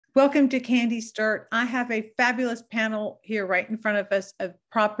Welcome to Candy's Dirt. I have a fabulous panel here right in front of us of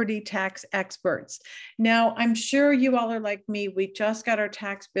property tax experts. Now, I'm sure you all are like me. We just got our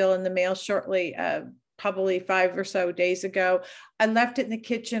tax bill in the mail shortly, probably 5 or so days ago. I left it in the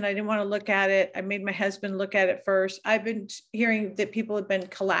kitchen. I didn't want to look at it. I made my husband look at it first. I've been hearing that people have been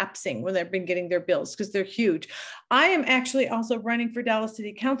collapsing when they've been getting their bills because they're huge. I am actually also running for Dallas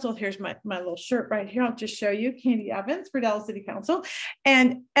City Council. Here's my little shirt right here. I'll just show you, Candy Evans for Dallas City Council.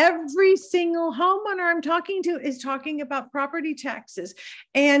 And every single homeowner I'm talking to is talking about property taxes.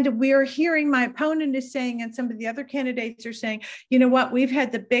 And we're hearing my opponent is saying, and some of the other candidates are saying, you know what, we've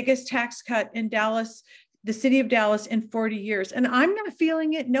had the biggest tax cut in Dallas, the city of Dallas, in 40 years. And I'm not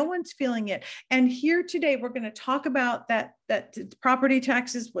feeling it. No one's feeling it. And here today, we're going to talk about that property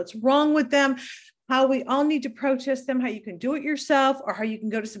taxes, what's wrong with them, how we all need to protest them, how you can do it yourself, or how you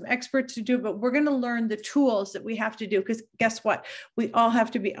can go to some experts to do it. But we're going to learn the tools that we have to do, because guess what? We all have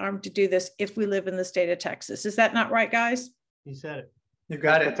to be armed to do this if we live in the state of Texas. Is that not right, guys? You said it. You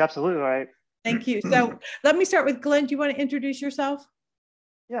got it. That's absolutely right. Thank you. So let me start with Glenn. Do you want to introduce yourself?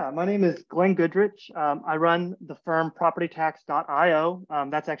 Yeah, my name is Glenn Goodrich. I run the firm PropertyTax.io.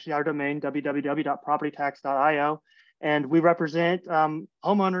 That's actually our domain, www.propertytax.io. And we represent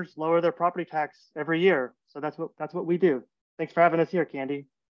homeowners lower their property tax every year. So that's what we do. Thanks for having us here, Candy.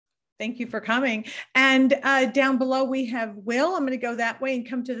 Thank you for coming. And down below we have Will. I'm going to go that way and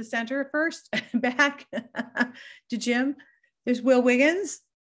come to the center first, back to Jim. There's Will Wiggins.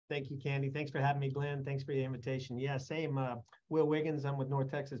 Thank you, Candy. Thanks for having me, Glenn. Thanks for the invitation. Yeah, same. Will Wiggins. I'm with North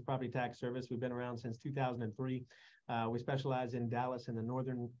Texas Property Tax Service. We've been around since 2003. We specialize in Dallas and the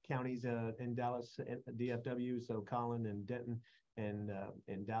northern counties in Dallas, DFW, so Collin and Denton, and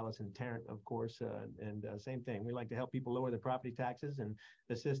in Dallas and Tarrant, of course. Same thing. We like to help people lower their property taxes and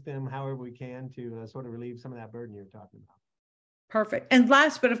assist them however we can to sort of relieve some of that burden you're talking about. Perfect. And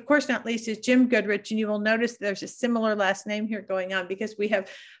last, but of course not least, is Jim Goodrich. And you will notice there's a similar last name here going on because we have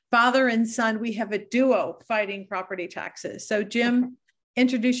father and son. We have a duo fighting property taxes. So Jim,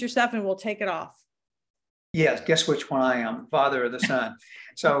 introduce yourself and we'll take it off. Yes, guess which one I am, father or the son.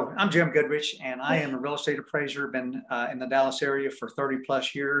 So I'm Jim Goodrich, and I am a real estate appraiser, been in the Dallas area for 30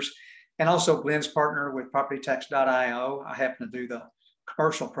 plus years, and also Glenn's partner with PropertyTax.io. I happen to do the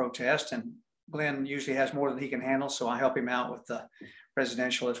commercial protest, and Glenn usually has more than he can handle, so I help him out with the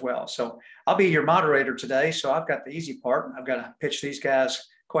residential as well. So I'll be your moderator today. So I've got the easy part. I've got to pitch these guys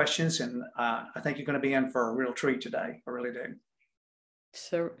questions, and I think you're going to be in for a real treat today. I really do.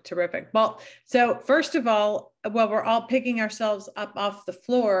 So terrific. Well, so first of all, while we're all picking ourselves up off the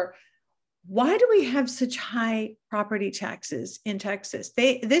floor, why do we have such high property taxes in Texas?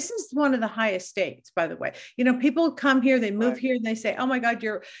 This is one of the highest states, by the way. You know, people come here, they move here, and they say, "Oh my God,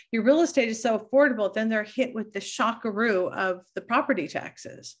 your real estate is so affordable." Then they're hit with the shockaroo of the property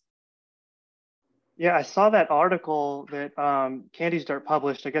taxes. Yeah, I saw that article that Candy's Dirt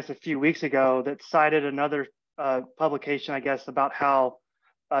published, I guess, a few weeks ago that cited another publication, I guess, about how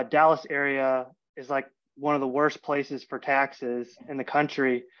Dallas area is like one of the worst places for taxes in the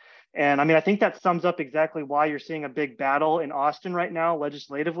country. And I mean, I think that sums up exactly why you're seeing a big battle in Austin right now,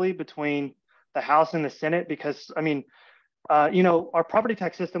 legislatively, between the House and the Senate, because I mean, you know, our property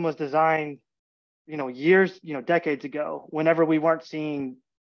tax system was designed, you know, years, you know, decades ago, whenever we weren't seeing,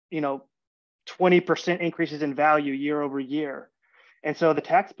 you know, 20% increases in value year over year. And so the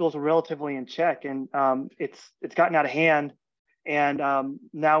tax bills are relatively in check, and it's gotten out of hand. And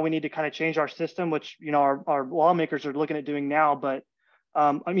now we need to kind of change our system, which, you know, our lawmakers are looking at doing now. But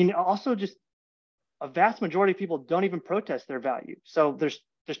I mean, also just a vast majority of people don't even protest their value. So there's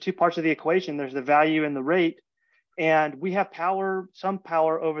two parts of the equation. There's the value and the rate. And we have some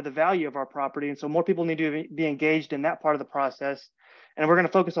power over the value of our property. And so more people need to be engaged in that part of the process. And we're going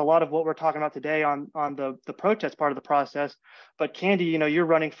to focus a lot of what we're talking about today on the protest part of the process. But Candy, you know, you're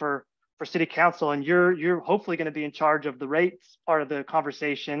running for city council, and you're hopefully going to be in charge of the rates part of the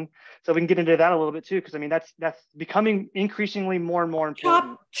conversation. So we can get into that a little bit too, because I mean, that's becoming increasingly more and more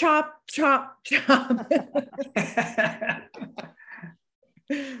important. Chop. So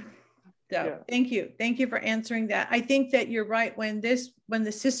thank you for answering that. I think that you're right. When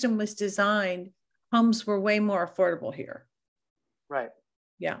the system was designed, homes were way more affordable here. Right.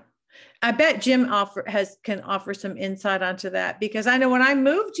 Yeah. I bet Jim can offer some insight onto that, because I know when I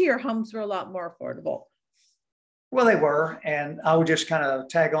moved here, homes were a lot more affordable. Well, they were. And I would just kind of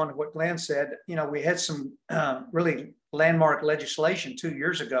tag on to what Glenn said. You know, we had some really landmark legislation 2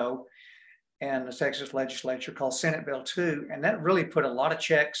 years ago in the Texas legislature called Senate Bill 2. And that really put a lot of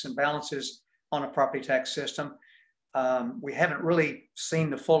checks and balances on the property tax system. We haven't really seen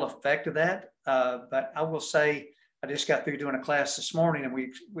the full effect of that. But I will say I just got through doing a class this morning, and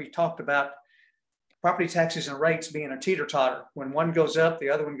we talked about property taxes and rates being a teeter-totter. When one goes up, the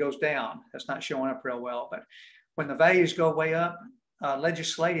other one goes down. That's not showing up real well. But when the values go way up,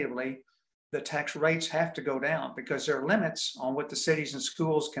 legislatively, the tax rates have to go down because there are limits on what the cities and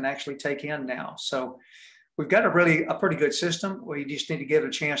schools can actually take in now. So we've got a pretty good system. We just need to give it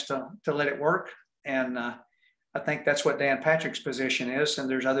a chance to let it work. And I think that's what Dan Patrick's position is. And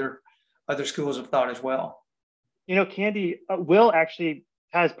there's other schools of thought as well. You know, Candy, Will actually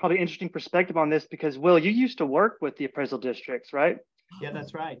has probably interesting perspective on this because, Will, you used to work with the appraisal districts, right? Yeah,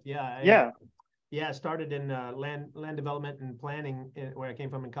 that's right. Yeah. I started in land development and planning where I came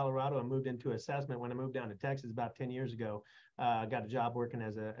from in Colorado and moved into assessment when I moved down to Texas about 10 years ago. Got a job working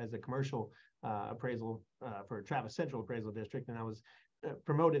as a commercial appraisal for Travis Central Appraisal District, and I was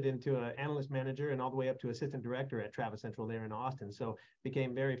promoted into an analyst manager and all the way up to assistant director at Travis Central there in Austin. So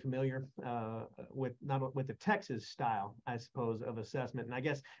became very familiar with the Texas style, I suppose, of assessment. And I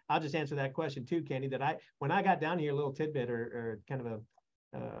guess I'll just answer that question too, Candy, that when I got down here, a little tidbit or kind of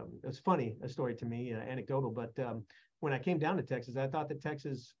it's funny, a story to me, anecdotal, but when I came down to Texas, I thought that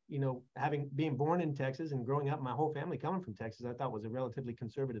Texas, being born in Texas and growing up, my whole family coming from Texas, I thought was a relatively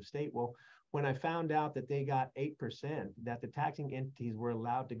conservative state. Well, when I found out that they got 8%, that the taxing entities were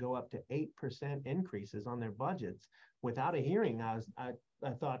allowed to go up to 8% increases on their budgets without a hearing, I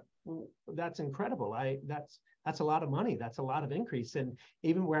thought, well, that's incredible. That's a lot of money. That's a lot of increase. And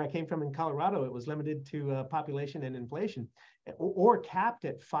even where I came from in Colorado, it was limited to population and inflation, or capped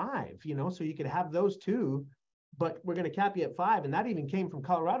at 5. So you could have those two, but we're going to cap you at 5. And that even came from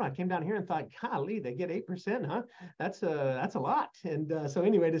Colorado. I came down here and thought, golly, they get 8%, huh? That's a lot. And so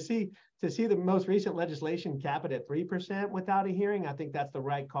anyway, to see the most recent legislation cap it at 3% without a hearing, I think that's the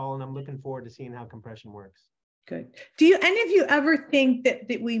right call. And I'm looking forward to seeing how compression works. Good. Do any of you ever think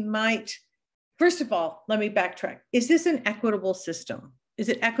that we might, first of all, let me backtrack. Is this an equitable system? Is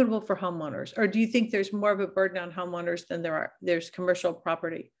it equitable for homeowners? Or do you think there's more of a burden on homeowners than there's commercial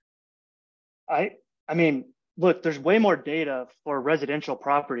property? I mean, look, there's way more data for residential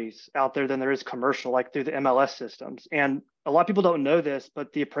properties out there than there is commercial, like through the MLS systems. And a lot of people don't know this,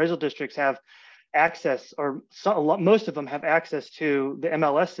 but the appraisal districts have access, or most of them have access to the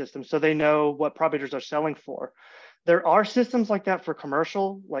MLS system, so they know what properties are selling for. There are systems like that for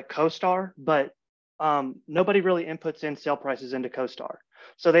commercial, like CoStar, but nobody really inputs in sale prices into CoStar.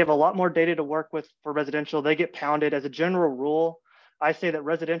 So they have a lot more data to work with for residential. They get pounded. As a general rule, I say that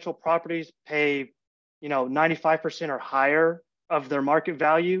residential properties pay 95% or higher of their market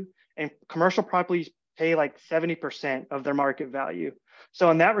value, and commercial properties pay like 70% of their market value.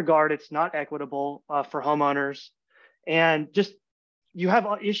 So in that regard, it's not equitable for homeowners. And just, you have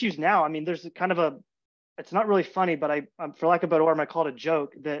issues now. I mean, there's kind of it's not really funny, but for lack of a better word, I call it a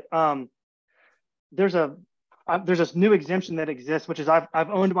joke, that there's this new exemption that exists, which is I've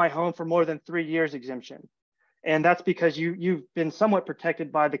owned my home for more than 3 years exemption. And that's because you've been somewhat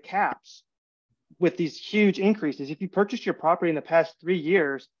protected by the caps with these huge increases. If you purchased your property in the past 3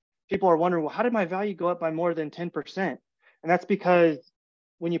 years, people are wondering, well, how did my value go up by more than 10%? And that's because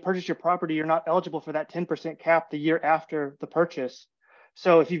when you purchase your property, you're not eligible for that 10% cap the year after the purchase.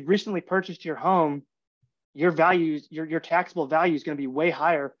 So if you've recently purchased your home, your taxable value is going to be way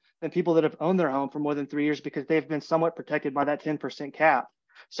higher than people that have owned their home for more than 3 years, because they've been somewhat protected by that 10% cap.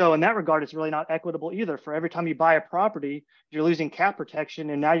 So in that regard, it's really not equitable either. For every time you buy a property, you're losing cap protection,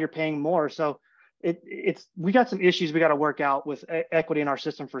 and now you're paying more. So we got some issues we got to work out with equity in our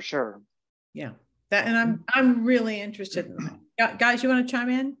system for sure. Yeah, and I'm really interested in that. Guys, you want to chime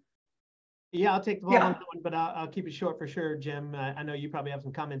in? Yeah, I'll take the ball on that one, but I'll keep it short for sure, Jim. I know you probably have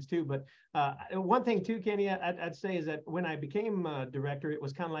some comments too, but one thing too, Kenny, I'd say is that when I became director, it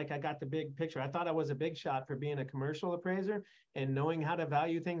was kind of like I got the big picture. I thought I was a big shot for being a commercial appraiser and knowing how to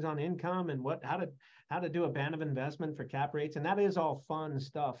value things on income and how to do a band of investment for cap rates. And that is all fun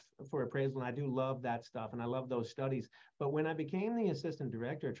stuff for appraisal. And I do love that stuff, and I love those studies. But when I became the assistant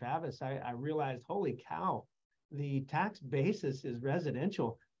director, Travis, I realized, holy cow, the tax basis is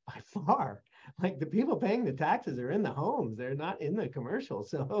residential by far. Like, the people paying the taxes are in the homes, they're not in the commercial.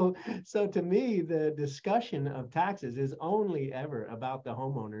 So to me, the discussion of taxes is only ever about the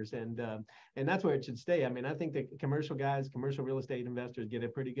homeowners, and that's where it should stay. I mean, I think that commercial commercial real estate investors get a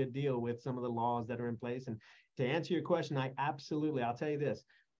pretty good deal with some of the laws that are in place. And to answer your question, I'll tell you this: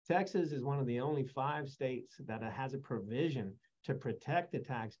 Texas is one of the only 5 states that has a provision to protect the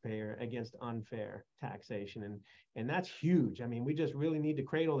taxpayer against unfair taxation. And that's huge. I mean, we just really need to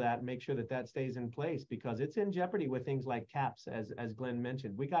cradle that and make sure that stays in place, because it's in jeopardy with things like caps, as Glenn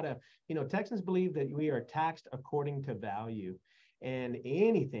mentioned. We got to, Texans believe that we are taxed according to value. And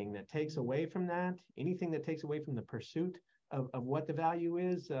anything that takes away from that, anything that takes away from the pursuit of what the value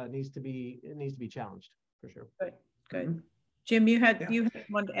is, needs to be challenged for sure. Good, good. Mhm. Jim, you had Yeah.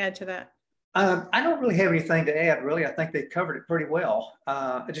 one to add to that. I don't really have anything to add, really. I think they covered it pretty well.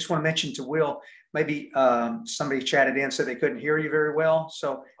 I just want to mention to Will, maybe somebody chatted in, said they couldn't hear you very well.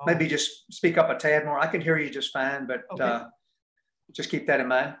 So maybe just speak up a tad more. I can hear you just fine, but okay. Just keep that in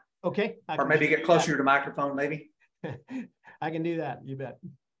mind. Okay. Or maybe get closer to the microphone, maybe. I can do that. You bet.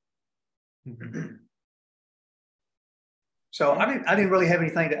 So I didn't really have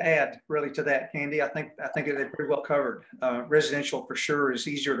anything to add really to that, Candy. I think they pretty well covered. Residential for sure is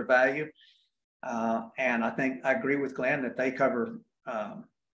easier to value. And I think I agree with Glenn that they cover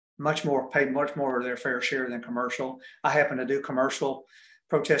pay much more of their fair share than commercial. I happen to do commercial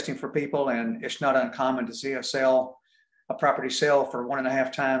protesting for people, and it's not uncommon to see a property sell for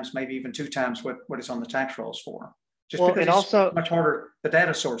 1.5 times, maybe even 2 times what it's on the tax rolls for. Just because it's also much harder, the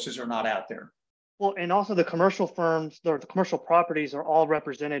data sources are not out there. Well, and also the commercial firms, the commercial properties are all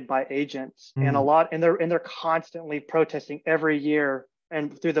represented by agents, and they're constantly protesting every year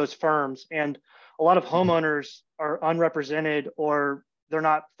and through those firms. And a lot of homeowners are unrepresented, or they're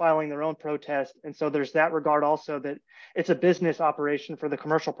not filing their own protest. And so there's that regard also, that it's a business operation for the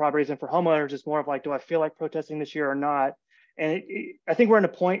commercial properties, and for homeowners, it's more of like, do I feel like protesting this year or not? And I think we're in a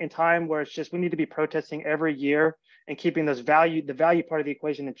point in time where it's just, we need to be protesting every year and keeping the value part of the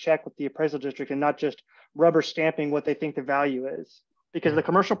equation in check with the appraisal district, and not just rubber stamping what they think the value is, because the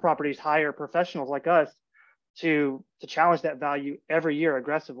commercial properties hire professionals like us to challenge that value every year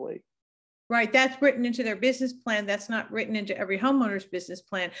aggressively. Right, that's written into their business plan. That's not written into every homeowner's business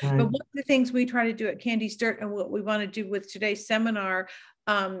plan. Right. But one of the things we try to do at Candy's Dirt, and what we want to do with today's seminar,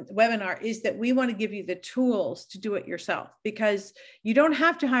 webinar, is that we want to give you the tools to do it yourself, because you don't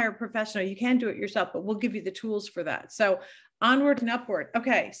have to hire a professional. You can do it yourself, but we'll give you the tools for that. So onward and upward.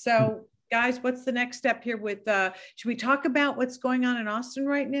 Okay, so guys, what's the next step here with, should we talk about what's going on in Austin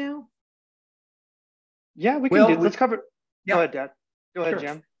right now? Yeah, we can let's cover. Yeah. Go ahead, Dad. Go ahead, Sure.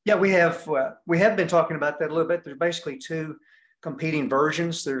 Jim. Yeah, we have been talking about that a little bit. There's basically 2 competing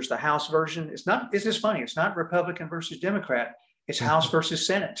versions. There's the House version. It's just funny. It's not Republican versus Democrat. It's House versus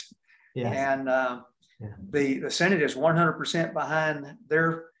Senate. Yes. And the Senate is 100% behind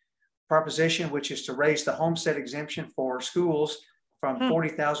their proposition, which is to raise the homestead exemption for schools from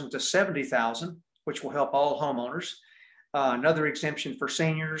 40,000 to 70,000, which will help all homeowners. Another exemption for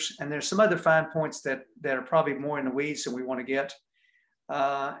seniors, and there's some other fine points that are probably more in the weeds that we want to get.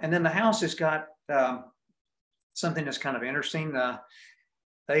 And then the House has got something that's kind of interesting.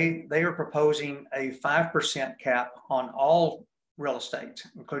 They are proposing a 5% cap on all real estate,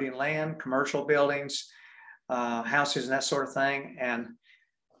 including land, commercial buildings, houses, and that sort of thing. And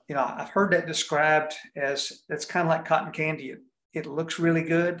I've heard that described as, it's kind of like cotton candy. It looks really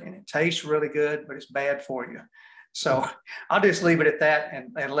good and it tastes really good, but it's bad for you. So I'll just leave it at that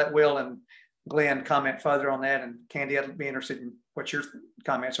and let Will and Glenn comment further on that. And Candy, I'd be interested in what your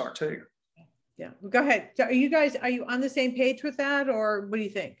comments are too. Yeah, well, go ahead. So are you on the same page with that, or what do you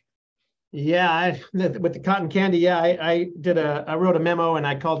think? Yeah, with the cotton candy, yeah, I wrote a memo, and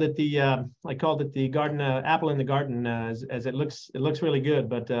I called it the garden apple in the garden, as it looks really good,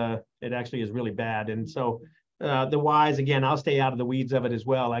 but it actually is really bad. And so the whys, again, I'll stay out of the weeds of it as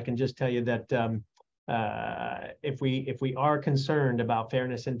well. I can just tell you that if we are concerned about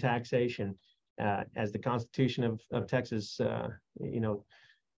fairness in taxation, as the Constitution of Texas,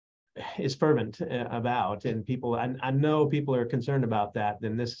 is fervent about, and people, I know people are concerned about that,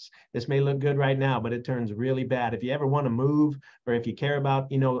 then this may look good right now, but it turns really bad. If you ever want to move, or if you care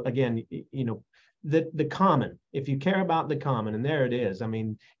about, again, the common, if you care about the common, and there it is. I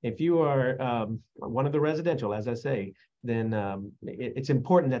mean, if you are one of the residential, as I say, then it's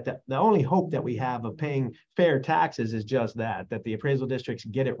important that the only hope that we have of paying fair taxes is just that the appraisal districts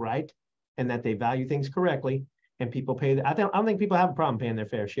get it right, and that they value things correctly, and people pay. I don't think people have a problem paying their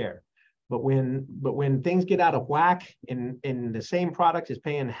fair share, but when things get out of whack, in the same product is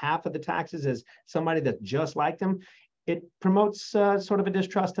paying half of the taxes as somebody that's just like them, it promotes sort of a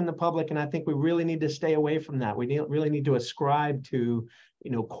distrust in the public, and I think we really need to stay away from that. We really need to ascribe to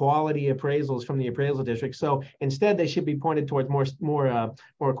quality appraisals from the appraisal district. So instead, they should be pointed towards more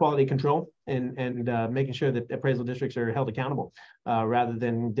quality control and making sure that appraisal districts are held accountable, rather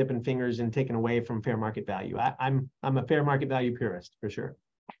than dipping fingers and taking away from fair market value. I'm a fair market value purist for sure.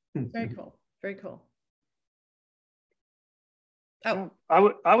 Very cool. Very cool. Oh,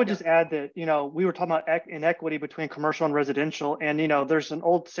 I would just add that, we were talking about inequity between commercial and residential. And, there's an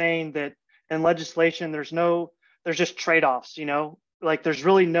old saying that in legislation, there's just trade-offs, like there's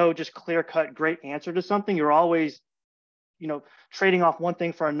really no just clear-cut great answer to something. You're always trading off one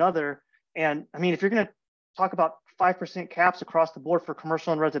thing for another. And I mean, if you're going to talk about 5% caps across the board for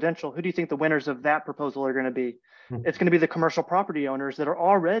commercial and residential, who do you think the winners of that proposal are going to be? It's going to be the commercial property owners that are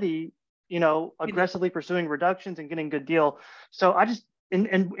already, aggressively pursuing reductions and getting a good deal. So I just, and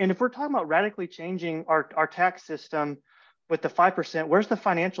if we're talking about radically changing our tax system with the 5%, where's the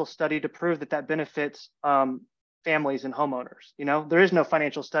financial study to prove that benefits families and homeowners? There is no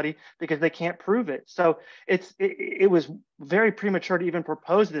financial study because they can't prove it. So it was very premature to even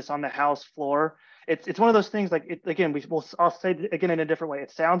propose this on the House floor. It's one of those things, like, I'll say it again in a different way.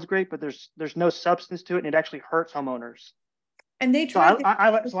 It sounds great, but there's no substance to it, and it actually hurts homeowners. And they tried.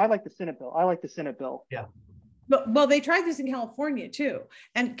 So I like the Senate bill. I like the Senate bill. Yeah. Well, they tried this in California too,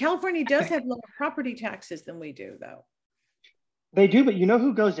 and California does have lower property taxes than we do, though. They do, but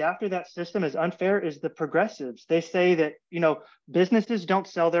who goes after that system as unfair is the progressives. They say that, businesses don't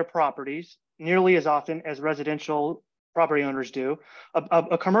sell their properties nearly as often as residential property owners do.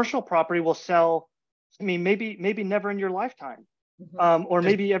 A commercial property will sell, maybe never in your lifetime, or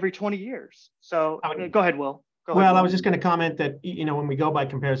maybe every 20 years. So go ahead, Will. I was just going to comment that, when we go by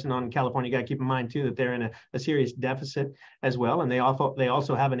comparison on California, you got to keep in mind too that they're in a serious deficit as well, and they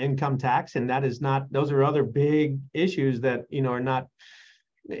also have an income tax, and that is not; those are other big issues that are not.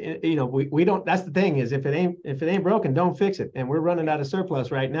 We don't. That's the thing is if it ain't broken, don't fix it, and we're running out of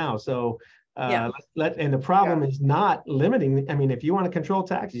surplus right now. So and the problem is not limiting. I mean, if you want to control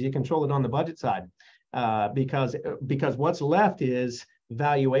taxes, you control it on the budget side, because what's left is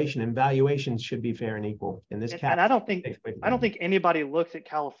valuation, and valuations should be fair and equal in this cap. And I don't think anybody looks at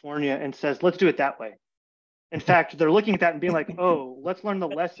California and says, let's do it that way. In fact, they're looking at that and being like, oh, let's learn the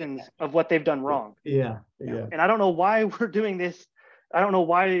lessons of what they've done wrong. Yeah. And I don't know why we're doing this. I don't know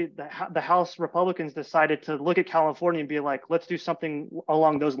why the House Republicans decided to look at California and be like, let's do something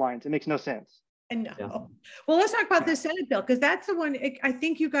along those lines. It makes no sense. No. Yeah. Well, let's talk about the Senate bill, because that's the one, I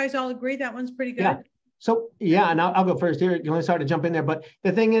think you guys all agree that one's pretty good. Yeah. So, and I'll go first here. You want to start to jump in there. But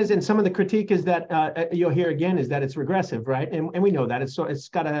the thing is, and some of the critique is that you'll hear again is that it's regressive, right? And we know that it's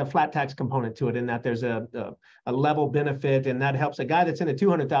got a flat tax component to it, in that there's a level benefit, and that helps a guy that's in a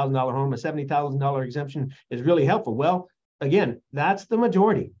 $200,000 home. A $70,000 exemption is really helpful. Well, again, that's the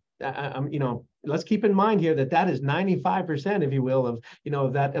majority. Let's keep in mind here that is 95%, if you will, of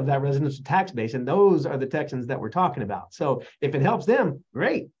that residential tax base, and those are the Texans that we're talking about. So if it helps them,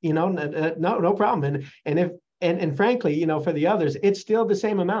 great, no problem. And frankly, for the others, it's still the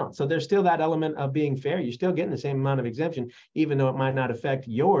same amount. So there's still that element of being fair. You're still getting the same amount of exemption, even though it might not affect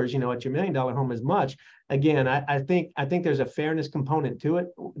yours, at your $1 million home as much. Again, I think there's a fairness component to it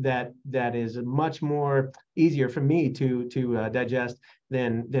that is much more easier for me to digest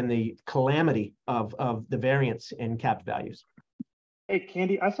than the calamity of the variance in capped values. Hey,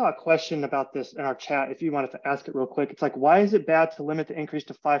 Candy, I saw a question about this in our chat. If you wanted to ask it real quick, it's like, why is it bad to limit the increase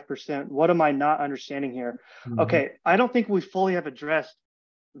to 5%? What am I not understanding here? Mm-hmm. Okay, I don't think we fully have addressed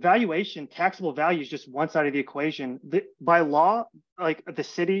valuation. Taxable value is just one side of the equation. By law, like the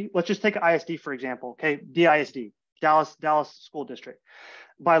city, let's just take ISD, for example, okay, DISD, Dallas School District.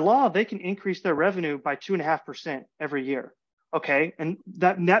 By law, they can increase their revenue by 2.5% every year. Okay, and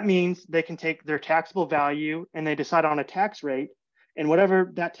that means they can take their taxable value and they decide on a tax rate. And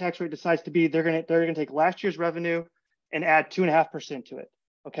whatever that tax rate decides to be, they're gonna take last year's revenue and add 2.5% to it.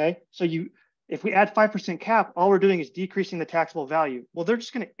 Okay, so if we add 5% cap, all we're doing is decreasing the taxable value. Well, they're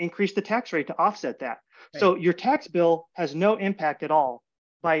just gonna increase the tax rate to offset that. Right. So your tax bill has no impact at all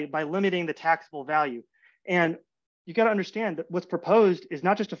by limiting the taxable value. And you got to understand that what's proposed is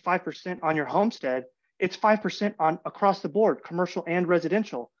not just a 5% on your homestead; it's 5% on across the board, commercial and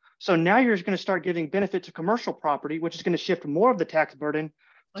residential. So now you're going to start giving benefit to commercial property, which is going to shift more of the tax burden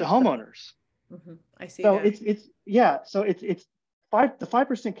to homeowners. Mm-hmm. I see. So that. So it's the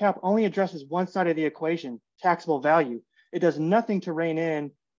 5% cap only addresses one side of the equation, taxable value. It does nothing to rein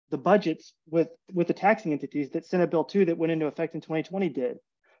in the budgets with the taxing entities that Senate Bill 2 that went into effect in 2020 did.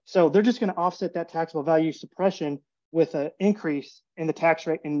 So they're just going to offset that taxable value suppression with an increase in the tax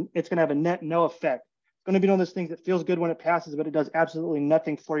rate, and it's going to have a net no effect. Going to be one of those things that feels good when it passes, but it does absolutely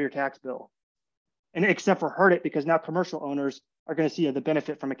nothing for your tax bill, and except for hurt it, because now commercial owners are going to see the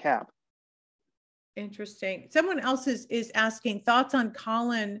benefit from a cap. Interesting. Someone else is asking thoughts on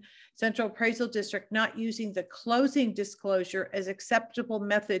Collin Central Appraisal District not using the closing disclosure as acceptable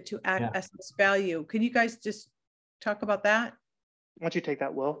method to assess value. Can you guys just talk about that? Why don't you take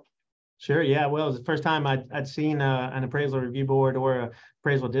that, Will? Sure. Yeah. Well, it was the first time I'd seen an appraisal review board or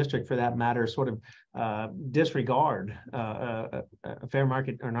appraisal district for that matter sort of disregard a fair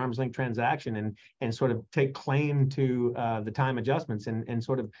market or an arm's length transaction and sort of take claim to the time adjustments and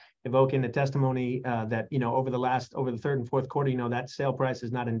sort of evoke in the testimony that, you know, over the third and fourth quarter, you know, that sale price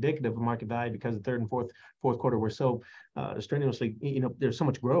is not indicative of market value because the third and fourth quarter were so strenuously, you know, there's so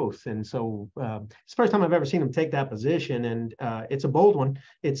much growth. And so it's the first time I've ever seen them take that position, and it's a bold one.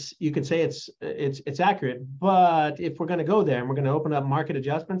 You could say it's accurate, but if we're going to go there and we're going to open up market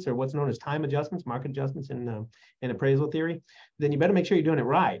adjustments, or what's known as time adjustments, market adjustments in appraisal theory, then you better make sure you're doing it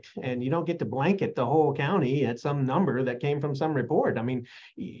right, and you don't get to blanket the whole county at some number that came from some report. I mean,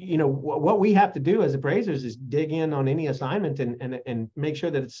 you know, what we have to do as appraisers is dig in on any assignment and make sure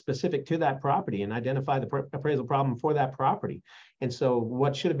that it's specific to that property and identify the appraisal problem for that property. And so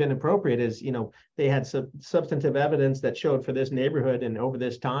what should have been appropriate is, you know, they had some substantive evidence that showed for this neighborhood and over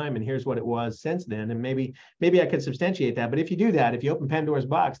this time, and here's what it was since then. And maybe I could substantiate that. But if you do that, if you open Pandora's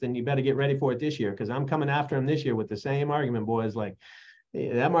box, then you better get ready for it this year, because I'm coming after them this year with the same argument, boys. Like,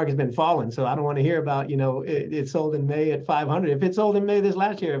 that market's been falling, so I don't want to hear about, you know, it sold in May at 500. If it sold in May this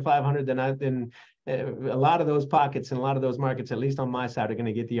last year at 500, then a lot of those pockets and a lot of those markets, at least on my side, are going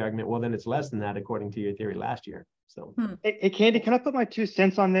to get the argument, well, then it's less than that according to your theory last year. So, hey, Candy, can I put my 2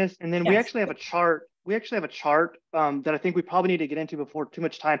 cents on this? And then Yes. we actually have a chart. That I think we probably need to get into before too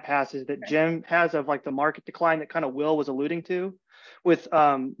much time passes, that Jim has of like the market decline that kind of Will was alluding to with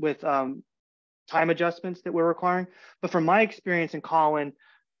time adjustments that we're requiring. But from my experience in Collin,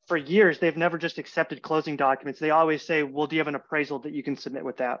 for years, they've never just accepted closing documents. They always say, well, do you have an appraisal that you can submit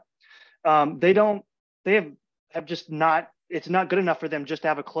with that? They have just not, it's not good enough for them just to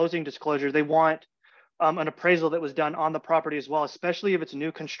have a closing disclosure. They want an appraisal that was done on the property as well, especially if it's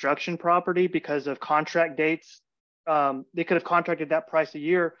new construction property because of contract dates. They could have contracted that price a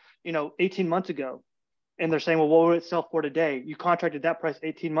year, 18 months ago. And they're saying, well, what would it sell for today? You contracted that price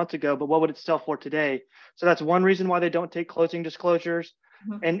 18 months ago, but what would it sell for today? So that's one reason why they don't take closing disclosures.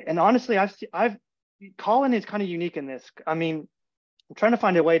 Mm-hmm. And honestly, Collin is kind of unique in this. I mean, I'm trying to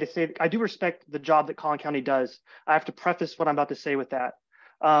find a way to say, I do respect the job that Collin County does. I have to preface what I'm about to say with that,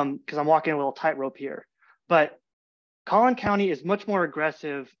 because I'm walking a little tightrope here. But Collin County is much more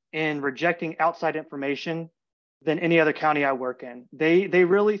aggressive in rejecting outside information than any other county I work in. They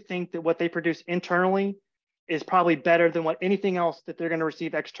really think that what they produce internally is probably better than what anything else that they're going to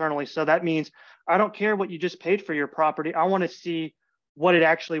receive externally. So that means I don't care what you just paid for your property. I want to see what it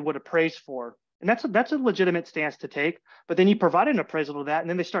actually would appraise for. And that's a legitimate stance to take. But then you provide an appraisal to that, and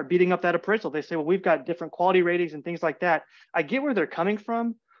then they start beating up that appraisal. They say, well, we've got different quality ratings and things like that. I get where they're coming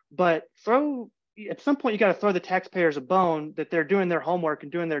from, but at some point you got to throw the taxpayers a bone that they're doing their homework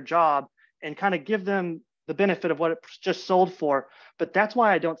and doing their job, and kind of give them the benefit of what it just sold for. But that's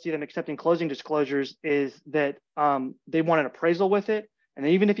why I don't see them accepting closing disclosures, is that they want an appraisal with it. And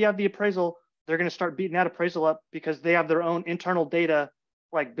even if you have the appraisal, they're going to start beating that appraisal up because they have their own internal data,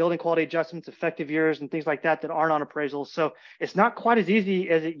 like building quality adjustments, effective years, and things like that aren't on appraisals. So it's not quite as easy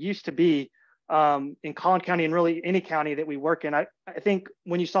as it used to be in Collin County, and really any county that we work in. I think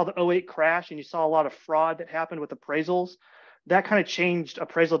when you saw the 2008 crash and you saw a lot of fraud that happened with appraisals, that kind of changed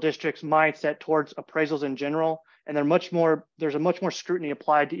appraisal districts' mindset towards appraisals in general. And there's a much more scrutiny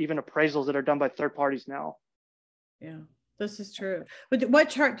applied to even appraisals that are done by third parties now. Yeah, this is true. But what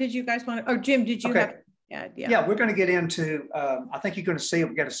chart did you guys want to, or Jim, did you have? Yeah, we're going to get into, I think you're going to see,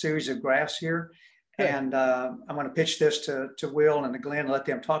 we've got a series of graphs here. Good. And I'm going to pitch this to Will and to Glenn, let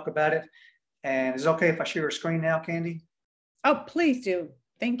them talk about it. And is it okay if I share a screen now, Candy? Oh, please do.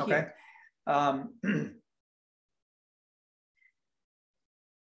 Thank you. Okay.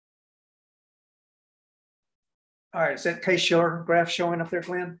 All right, is that case Schiller graph showing up there,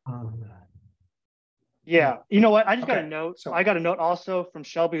 Glenn? Yeah, you know what? I just got a note. So I got a note also from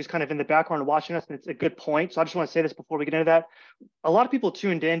Shelby, who's kind of in the background watching us, and it's a good point. So I just want to say this before we get into that. A lot of people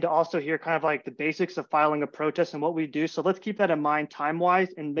tuned in to also hear kind of like the basics of filing a protest and what we do. So let's keep that in mind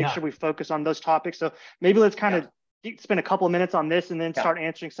time-wise and make sure we focus on those topics. So maybe let's kind of spend a couple of minutes on this and then start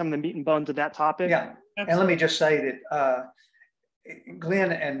answering some of the meat and bones of that topic. Yeah, and let me just say that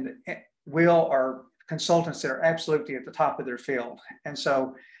Glenn and Will are consultants that are absolutely at the top of their field. And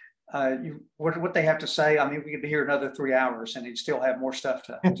so what they have to say, I mean, we could be here another 3 hours and you'd still have more stuff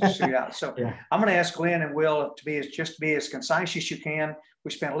to see out. So I'm going to ask Glenn and Will to be as concise as you can.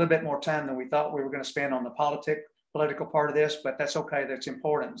 We spent a little bit more time than we thought we were going to spend on the political part of this, but that's okay. That's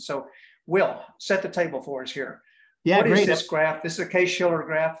important. So Will, set the table for us here. Yeah, what is this graph? This is a Case-Shiller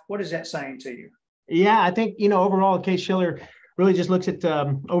graph. What is that saying to you? Yeah, I think, overall, Case-Shiller really just looks at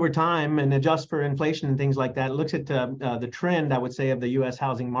over time and adjusts for inflation and things like that. It looks at the trend, I would say, of the U.S.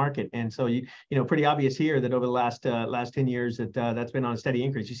 housing market. And so pretty obvious here that over the last 10 years that that's been on a steady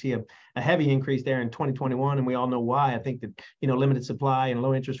increase. You see a heavy increase there in 2021, and we all know why. I think that limited supply and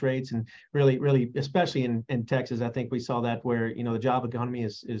low interest rates, and really especially in Texas, I think we saw that where the job economy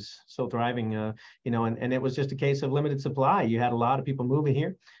is so thriving. And it was just a case of limited supply. You had a lot of people moving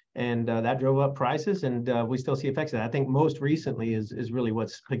here, and that drove up prices, and we still see effects of that. I think most recently is really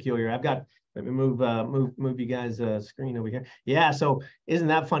what's peculiar. Let me move you guys screen over here. Yeah, so isn't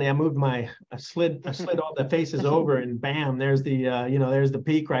that funny? I slid all the faces over, and bam, there's the there's the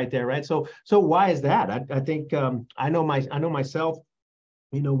peak right there, right? So why is that? I think I know myself.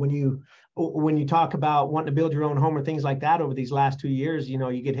 When you talk about wanting to build your own home or things like that over these last 2 years, you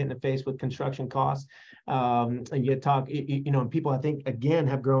get hit in the face with construction costs. And and people, I think, again,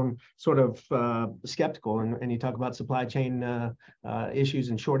 have grown sort of skeptical. And you talk about supply chain issues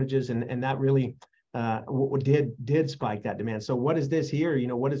and shortages, and that really did spike that demand. So what is this here?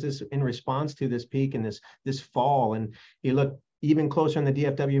 What is this in response to this peak and this fall? And you look even closer in the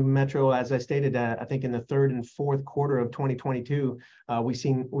DFW metro, as I stated, I think in the third and fourth quarter of 2022, we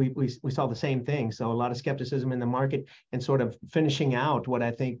saw the same thing. So a lot of skepticism in the market, and sort of finishing out what I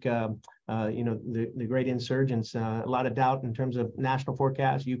think, the great insurgents, a lot of doubt in terms of national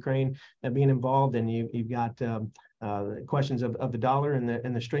forecast, Ukraine being involved, and you've got questions of the dollar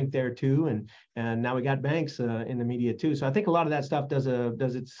and the strength there too, and now we got banks in the media too. So I think a lot of that stuff does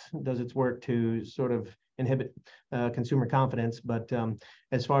its work to sort of inhibit consumer confidence. But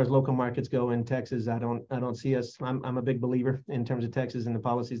as far as local markets go in Texas, I don't see us. I'm a big believer in terms of Texas and the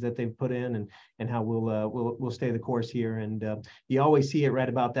policies that they've put in, and how we'll stay the course here. And you always see it right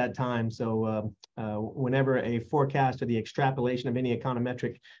about that time. So whenever a forecast or the extrapolation of any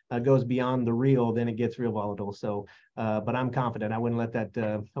econometric goes beyond the real, then it gets real volatile. So, but I'm confident. I wouldn't let that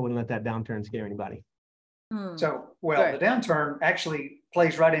downturn scare anybody. So, the downturn actually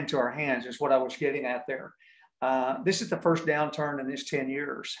plays right into our hands, is what I was getting at there. This is the first downturn in this 10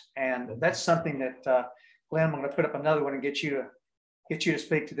 years. And that's something that, Glenn, I'm going to put up another one and get you to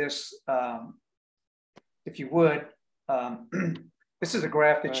speak to this, if you would. This is a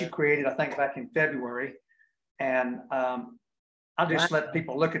graph that you created, I think, back in February. And I'll just let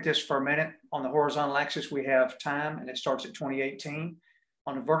people look at this for a minute. On the horizontal axis, we have time, and it starts at 2018.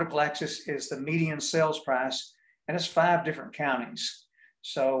 On the vertical axis is the median sales price, and it's 5 different counties.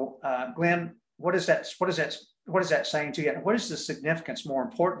 So, Glenn, what is that saying to you? And what is the significance, more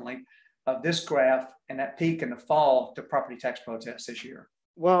importantly, of this graph and that peak in the fall to property tax protests this year?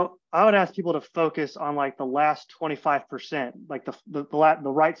 Well, I would ask people to focus on like the last 25%, like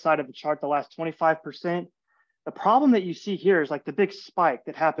the right side of the chart, the last 25%. The problem that you see here is like the big spike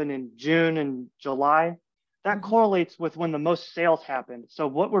that happened in June and July. That correlates with when the most sales happened. So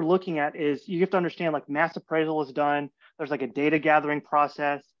what we're looking at is, you have to understand, like, mass appraisal is done. There's like a data gathering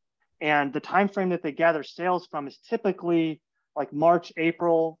process, and the time frame that they gather sales from is typically like March,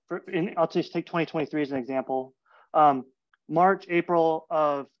 April. I'll just take 2023 as an example. March, April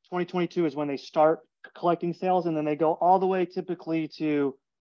of 2022 is when they start collecting sales, and then they go all the way typically to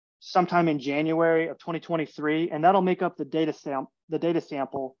sometime in January of 2023, and that'll make up the data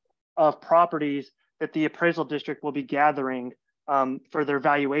sample of properties that the appraisal district will be gathering for their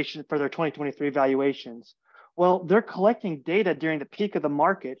valuation, for their 2023 valuations. Well, they're collecting data during the peak of the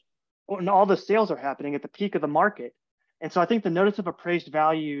market, and all the sales are happening at the peak of the market. And so I think the notice of appraised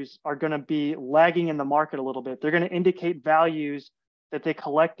values are going to be lagging in the market a little bit. They're going to indicate values that they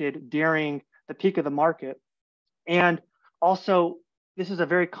collected during the peak of the market. And also, this is a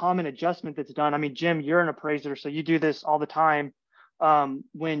very common adjustment that's done. I mean, Jim, you're an appraiser, so you do this all the time.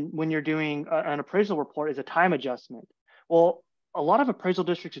 When you're doing an appraisal report, is a time adjustment. Well, a lot of appraisal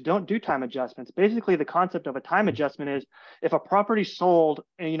districts don't do time adjustments. Basically, the concept of a time adjustment is, if a property sold,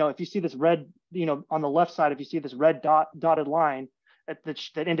 and if you see this red, on the left side, if you see this red dotted line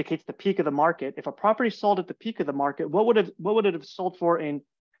that indicates the peak of the market, if a property sold at the peak of the market, what would it have sold for in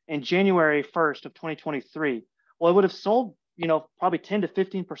January 1st of 2023? Well, it would have sold, probably 10 to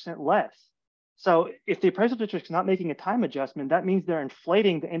 15% less. So if the appraisal district's not making a time adjustment, that means they're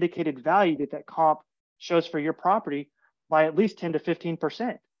inflating the indicated value that comp shows for your property by at least 10 to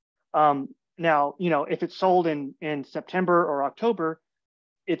 15%. Now, if it's sold in September or October,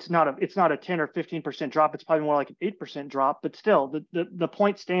 it's not a 10 or 15% drop. It's probably more like an 8% drop. But still, the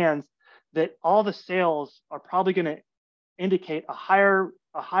point stands that all the sales are probably going to indicate a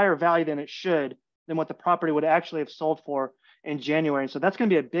higher value than it should, than what the property would actually have sold for in January. And so that's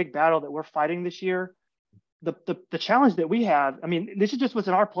going to be a big battle that we're fighting this year. the challenge that we have, I mean, this is just what's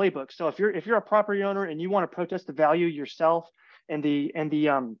in our playbook. So if you're a property owner and you want to protest the value yourself, and the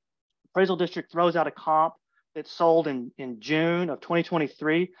appraisal district throws out a comp that sold in June of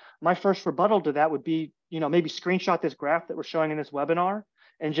 2023, my first rebuttal to that would be, maybe screenshot this graph that we're showing in this webinar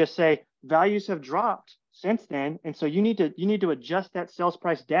and just say values have dropped since then, and so you need to adjust that sales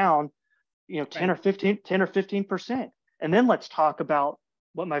price down, 10 or 15%, and then let's talk about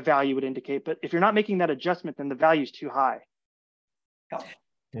what my value would indicate. But if you're not making that adjustment, then the value is too high. Yeah.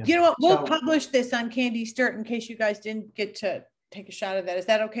 You know what? We'll publish this on Candy's Dirt in case you guys didn't get to take a shot of that. Is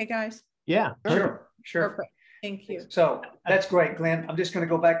that okay, guys? Yeah, sure. Perfect. Thank you. So that's great, Glenn. I'm just going to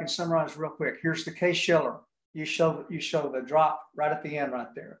go back and summarize real quick. Here's the Case-Shiller. You show the drop right at the end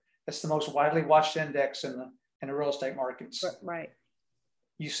right there. That's the most widely watched index in the real estate markets. Right.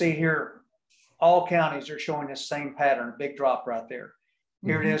 You see here, all counties are showing this same pattern, big drop right there.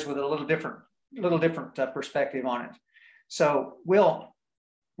 Here it is with a little different perspective on it. So Will,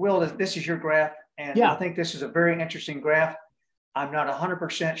 this is your graph, and I think this is a very interesting graph. I'm not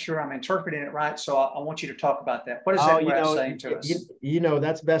 100% sure I'm interpreting it right, so I want you to talk about that. What is that graph saying to us?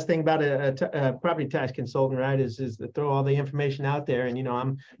 That's the best thing about a property tax consultant, right? Is to throw all the information out there,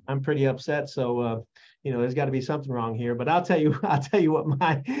 and I'm pretty upset. So there's got to be something wrong here. But I'll tell you what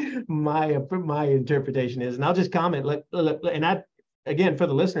my interpretation is, and I'll just comment. Look, and again, for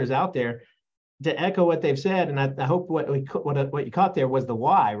the listeners out there, to echo what they've said, and I hope what you caught there was the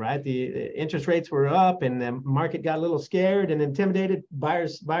why, right? The interest rates were up, and the market got a little scared and intimidated.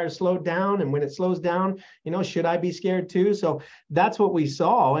 Buyers slowed down, and when it slows down, should I be scared too? So that's what we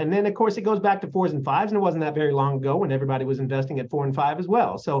saw. And then of course it goes back to 4s and 5s, and it wasn't that very long ago when everybody was investing at 4 and 5 as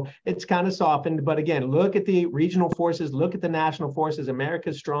well. So it's kind of softened. But again, look at the regional forces, look at the national forces.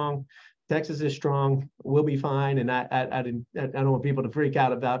 America's strong. Texas is strong. We'll be fine. And I don't want people to freak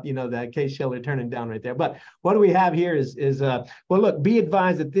out about, that Case-Shiller turning down right there. But what we have here is well, look, be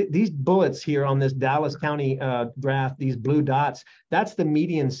advised that these bullets here on this Dallas County graph, these blue dots, that's the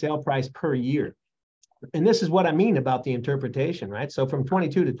median sale price per year. And this is what I mean about the interpretation, right? So from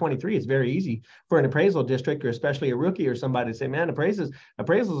 22 to 23, it's very easy for an appraisal district, or especially a rookie or somebody to say, man, appraisals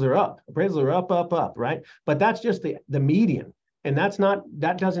are up. Appraisals are up, right? But that's just the median. And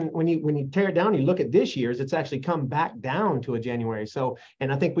that doesn't, when you tear it down, you look at this year's, it's actually come back down to a January. So,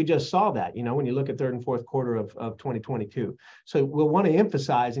 and I think we just saw that, when you look at third and fourth quarter of 2022. So we'll want to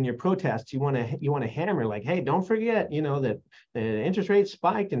emphasize in your protests, you want to hammer like, hey, don't forget, that the interest rates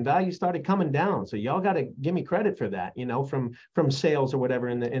spiked and value started coming down. So y'all got to give me credit for that, from sales or whatever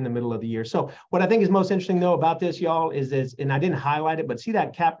in the middle of the year. So what I think is most interesting though about this, y'all, is this, and I didn't highlight it, but see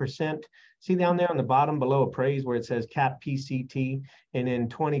that cap percent. See down there on the bottom below appraised where it says cap PCT, and in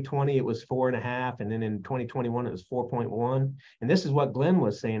 2020 it was 4.5, and then in 2021 it was 4.1. And this is what Glenn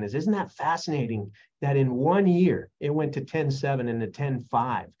was saying is, isn't that fascinating that in 1 year it went to 10.7 and to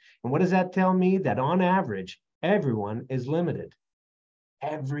 10.5? And what does that tell me? That on average, everyone is limited.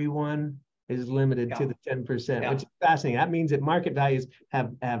 Everyone is limited to the 10%, which is fascinating. That means that market values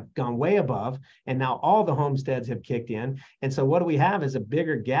have gone way above, and now all the homesteads have kicked in. And so what do we have is a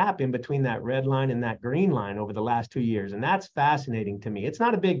bigger gap in between that red line and that green line over the last 2 years. And that's fascinating to me. It's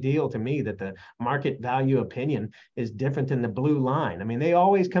not a big deal to me that the market value opinion is different than the blue line. I mean, they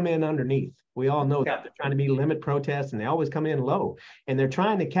always come in underneath. We all know that they're trying to be limit protests, and they always come in low, and they're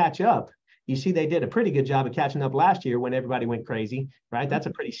trying to catch up. You see, they did a pretty good job of catching up last year when everybody went crazy, right? That's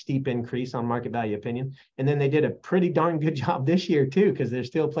a pretty steep increase on market value opinion. And then they did a pretty darn good job this year too, because they're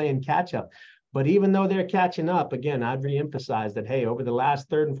still playing catch up. But even though they're catching up, again, I'd reemphasize that, hey, over the last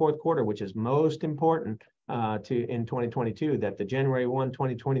third and fourth quarter, which is most important in 2022, that the January 1,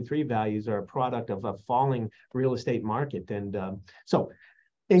 2023 values are a product of a falling real estate market. And so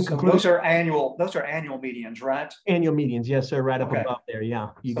those are annual medians, right? Annual medians, yes, sir, right up above there. Yeah,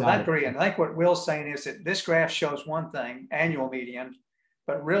 you got it. Agree. And I think what Will's saying is that this graph shows one thing, annual median,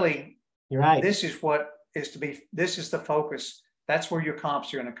 but really, you're right. This is this is the focus. That's where your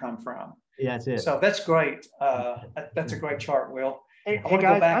comps are going to come from. Yeah, that's it. So that's great. That's a great chart, Will. Hey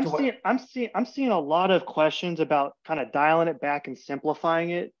guys, I'm seeing a lot of questions about kind of dialing it back and simplifying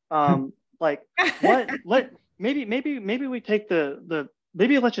it. Like maybe we take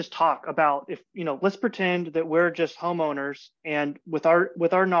maybe let's just talk about let's pretend that we're just homeowners, and with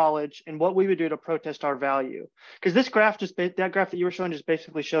our knowledge and what we would do to protest our value. Because this graph, that graph that you were showing just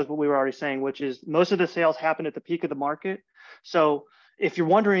basically shows what we were already saying, which is most of the sales happen at the peak of the market. So if you're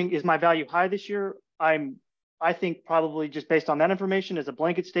wondering, is my value high this year? I think probably just based on that information as a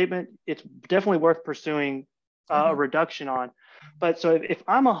blanket statement, it's definitely worth pursuing a reduction on. But so if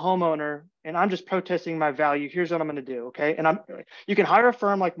I'm a homeowner and I'm just protesting my value, here's what I'm going to do. Okay. And you can hire a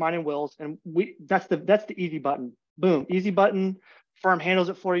firm like mine and Will's, and that's the easy button. Boom, easy button. Firm handles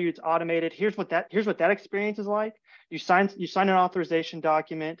it for you. It's automated. Here's what that experience is like. You sign an authorization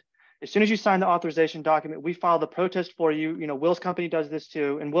document. As soon as you sign the authorization document, we file the protest for you. You know, Will's company does this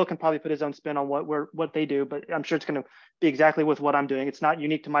too, and Will can probably put his own spin on what they do, but I'm sure it's going to be exactly with what I'm doing. It's not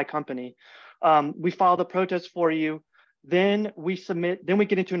unique to my company. We file the protest for you. Then we submit. Then we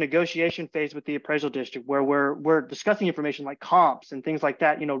get into a negotiation phase with the appraisal district, where we're discussing information like comps and things like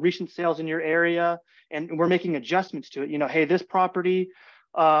that. You know, recent sales in your area, and we're making adjustments to it. You know, hey, this property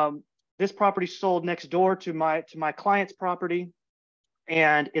sold next door to my client's property,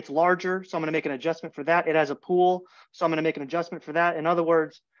 and it's larger, so I'm going to make an adjustment for that. It has a pool, so I'm going to make an adjustment for that. In other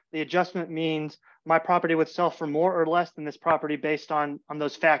words, the adjustment means my property would sell for more or less than this property based on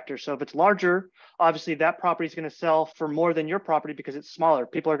those factors. So if it's larger, obviously that property is going to sell for more than your property because it's smaller.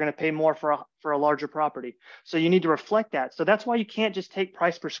 People are going to pay more for a larger property. So you need to reflect that. So that's why you can't just take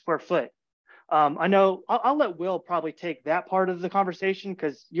price per square foot. I know I'll let Will probably take that part of the conversation,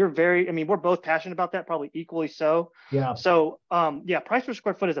 because we're both passionate about that, probably equally so. Yeah. So price per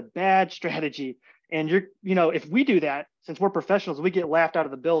square foot is a bad strategy. And if we do that, since we're professionals, we get laughed out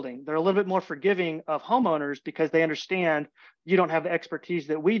of the building. They're a little bit more forgiving of homeowners because they understand you don't have the expertise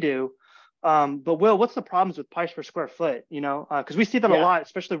that we do. But Will, what's the problems with price per square foot? Because we see that a lot,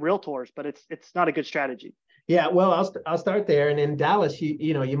 especially realtors, but it's not a good strategy. Yeah, well, I'll start there. And in Dallas,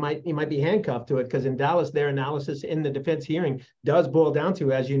 you might be handcuffed to it, because in Dallas, their analysis in the defense hearing does boil down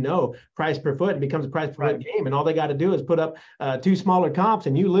to, as you know, price per foot. It becomes a price per foot game, and all they got to do is put up two smaller comps,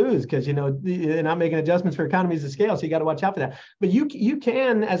 and you lose, because they're not making adjustments for economies of scale. So you got to watch out for that. But you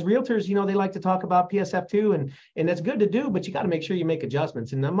can, as realtors, they like to talk about PSF2, and that's good to do, but you got to make sure you make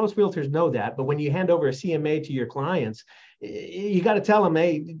adjustments. And most realtors know that. But when you hand over a CMA to your clients, you got to tell them,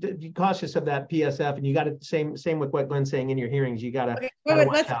 hey, be cautious of that PSF, and you got to same with what Glenn's saying in your hearings. You got to. Okay,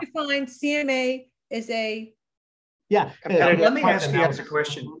 let's define CMA as a. Yeah. Let me ask you a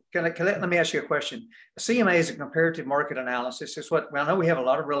question. Let me ask you a question. CMA is a comparative market analysis. It's what I know. We have a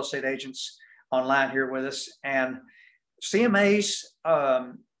lot of real estate agents online here with us, and CMAs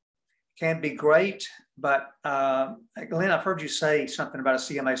can be great. But Glenn, I've heard you say something about a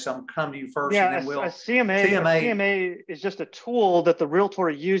CMA, so I'm come to you first. Yeah, and then we'll. A CMA is just a tool that the realtor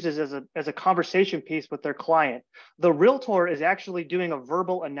uses as a conversation piece with their client. The realtor is actually doing a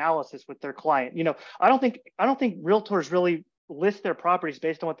verbal analysis with their client. I don't think realtors really list their properties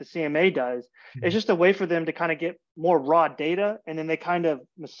based on what the CMA does. Mm-hmm. It's just a way for them to kind of get more raw data, and then they kind of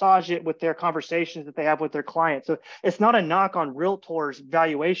massage it with their conversations that they have with their clients. So it's not a knock on realtors'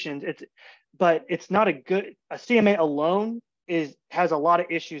 valuations. But it's not a CMA alone has a lot of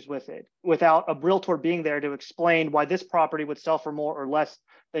issues with it without a realtor being there to explain why this property would sell for more or less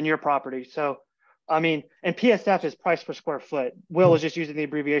than your property. So, and PSF is price per square foot. Will was just using the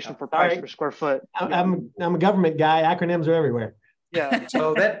abbreviation for price per square foot. I'm a government guy. Acronyms are everywhere. Yeah.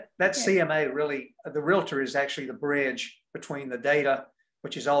 So that CMA really, the realtor is actually the bridge between the data,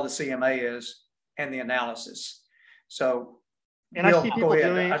 which is all the CMA is, and the analysis. So. And I see people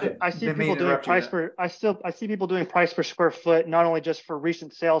doing price per square foot, not only just for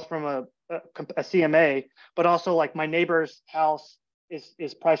recent sales from a CMA, but also like my neighbor's house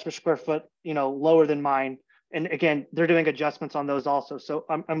is price per square foot, lower than mine. And again, they're doing adjustments on those also. So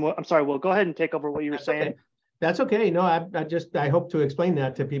I'm sorry, Will, go ahead and take over what you were saying. Okay. That's okay. No, I hope to explain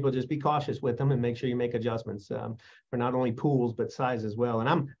that to people. Just be cautious with them and make sure you make adjustments for not only pools but size as well.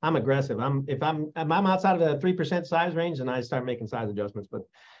 And I'm aggressive. If I'm outside of the 3% size range, then I start making size adjustments.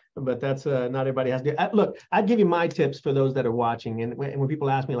 But that's not everybody has to do. Look, I'd give you my tips for those that are watching. And when people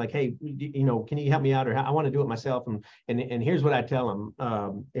ask me like, hey, can you help me out, or I want to do it myself, and here's what I tell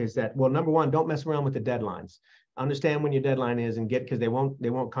them is that, well, number one, don't mess around with the deadlines. Understand when your deadline is and because they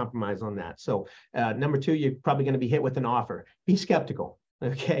won't compromise on that. So number two, you're probably going to be hit with an offer. Be skeptical.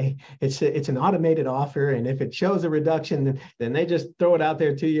 Okay, it's an automated offer, and if it shows a reduction, then they just throw it out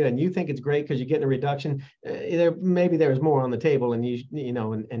there to you, and you think it's great because you're getting a reduction. Maybe there's more on the table, and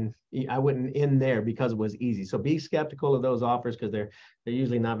and I wouldn't end there because it was easy. So be skeptical of those offers, because they're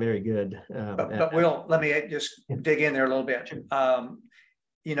usually not very good. But Will, let me just dig in there a little bit.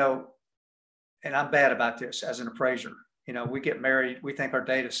 And I'm bad about this as an appraiser. We get married, we think our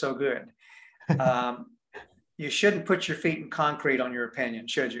data is so good. You shouldn't put your feet in concrete on your opinion,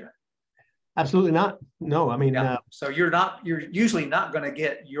 should you? Absolutely not. No, so you're usually not going to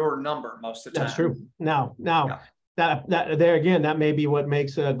get your number most of the time. That's true. Now, that there again, that may be what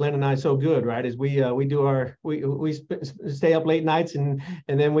makes Glenn and I so good, right? Is we stay up late nights and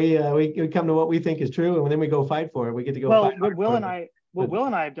then we come to what we think is true, and then we go fight for it. We get to go. Well, fight what Will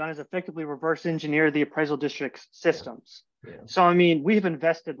and I have done is effectively reverse engineer the appraisal district's systems. Yeah. So, I mean, we've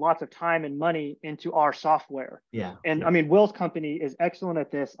invested lots of time and money into our software. Yeah. And I mean, Will's company is excellent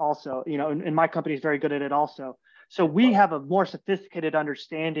at this also, you know, and my company is very good at it also. So we have a more sophisticated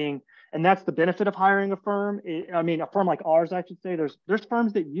understanding, and that's the benefit of hiring a firm. I mean, a firm like ours, I should say, there's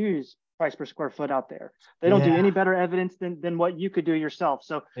firms that use price per square foot out there. They don't do any better evidence than what you could do yourself.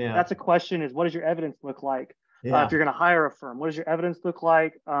 So that's a question, is what does your evidence look like? If you're going to hire a firm, what does your evidence look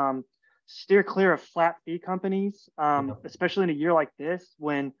like? Steer clear of flat fee companies, especially in a year like this,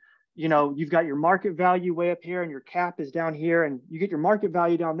 when, you know, you've got your market value way up here and your cap is down here, and you get your market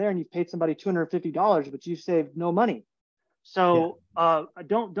value down there and you've paid somebody $250, but you've saved no money. So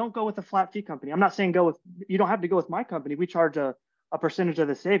don't go with a flat fee company. I'm not saying you don't have to go with my company. We charge a percentage of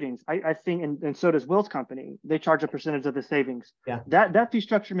the savings. I think, and so does Will's company. They charge a percentage of the savings. Yeah. That fee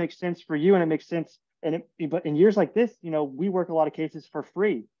structure makes sense for you, and it makes sense. But in years like this, you know, we work a lot of cases for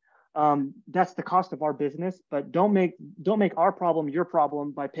free. That's the cost of our business, but don't make our problem your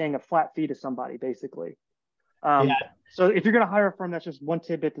problem by paying a flat fee to somebody, basically. So if you're going to hire a firm, that's just one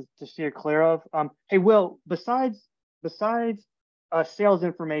tidbit to steer clear of. Hey, Will, besides sales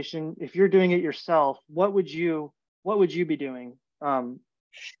information, if you're doing it yourself, what would you be doing?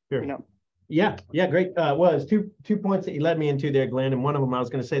 Sure. You know. Yeah, great. Well, it's two points that you led me into there, Glenn, and one of them I was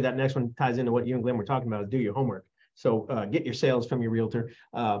going to say, that next one ties into what you and Glenn were talking about, is do your homework. So get your sales from your realtor,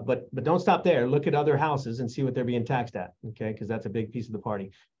 but don't stop there. Look at other houses and see what they're being taxed at, okay? Because that's a big piece of the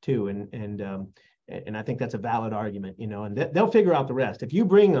party too, and I think that's a valid argument, you know. And they'll figure out the rest. If you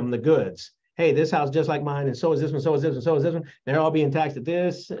bring them the goods, hey, this house just like mine, and so is this one, so is this one, so is this one. They're all being taxed at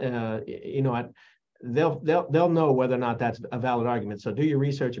this, you know. They'll know whether or not that's a valid argument. So do your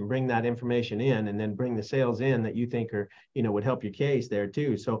research and bring that information in, and then bring the sales in that you think are, you know, would help your case there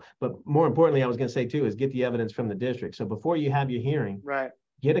too. So, but more importantly, I was going to say too, is get the evidence from the district. So before you have your hearing,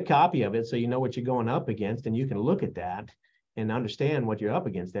 get a copy of it so you know what you're going up against, and you can look at that and understand what you're up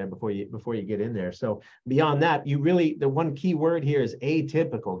against there before you get in there. So beyond that, the one key word here is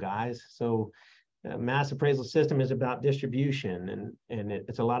atypical, guys. So mass appraisal system is about distribution, and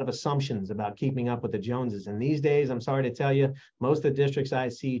it's a lot of assumptions about keeping up with the Joneses. And these days, I'm sorry to tell you, most of the districts I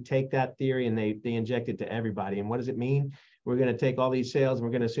see take that theory and they inject it to everybody. And what does it mean? We're going to take all these sales and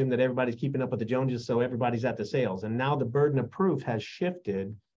we're going to assume that everybody's keeping up with the Joneses, so everybody's at the sales. And now the burden of proof has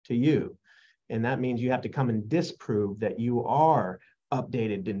shifted to you. And that means you have to come and disprove that you are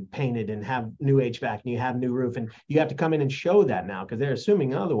updated and painted and have new HVAC and you have new roof, and you have to come in and show that now, because they're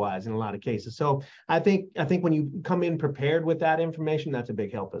assuming otherwise in a lot of cases. So I think when you come in prepared with that information, that's a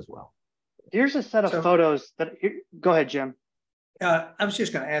big help as well. Here's a set of photos that, go ahead, Jim. I was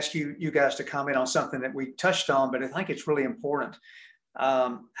just going to ask you guys to comment on something that we touched on, but I think it's really important.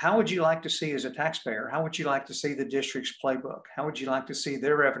 How would you like to see, as a taxpayer, how would you like to see the district's playbook? How would you like to see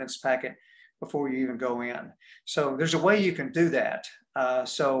their evidence packet before you even go in? So there's a way you can do that.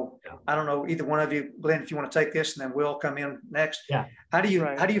 So I don't know, either one of you, Glenn, if you want to take this, and then we'll come in next. Yeah. How do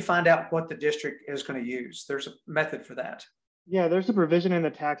you find out what the district is going to use? There's a method for that. Yeah, there's a provision in the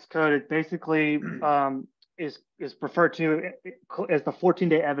tax code. It basically is referred to as the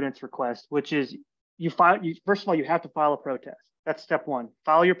 14-day evidence request, which is first of all, you have to file a protest. That's step one.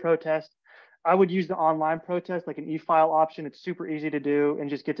 File your protest. I would use the online protest, like an e-file option. It's super easy to do and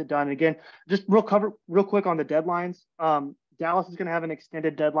just gets it done. And again, just real quick on the deadlines. Dallas is going to have an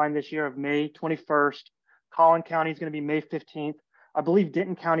extended deadline this year of May 21st. Collin County is going to be May 15th. I believe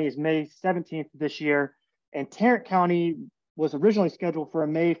Denton County is May 17th this year. And Tarrant County was originally scheduled for a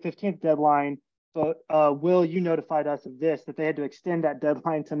May 15th deadline. But Will, you notified us of this, that they had to extend that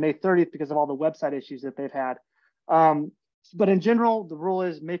deadline to May 30th because of all the website issues that they've had. But in general, the rule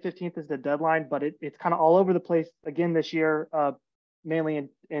is May 15th is the deadline, but it's kind of all over the place again this year, mainly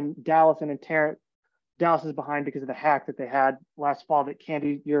in Dallas and in Tarrant. Dallas is behind because of the hack that they had last fall that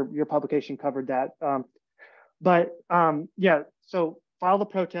Candy, your publication covered that. So file the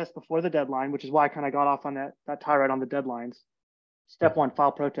protest before the deadline, which is why I kind of got off on that tirade on the deadlines. Step one,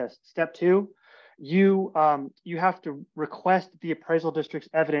 file protest. Step two, you have to request the appraisal district's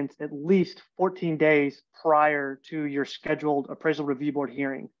evidence at least 14 days prior to your scheduled appraisal review board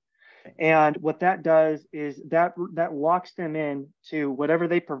hearing. And what that does is that locks them in to whatever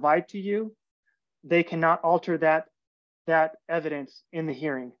they provide to you. They cannot alter that evidence in the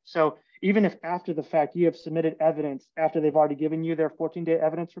hearing. So even if after the fact you have submitted evidence after they've already given you their 14-day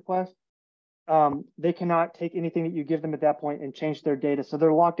evidence request, they cannot take anything that you give them at that point and change their data. So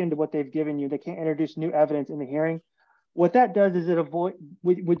they're locked into what they've given you. They can't introduce new evidence in the hearing. What that does is it avoid,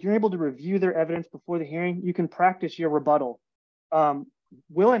 when you're able to review their evidence before the hearing, you can practice your rebuttal.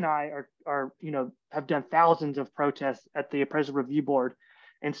 Will and I are have done thousands of protests at the appraisal review board.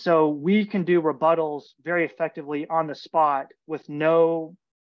 And so we can do rebuttals very effectively on the spot with no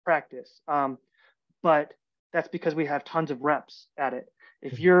practice. But that's because we have tons of reps at it.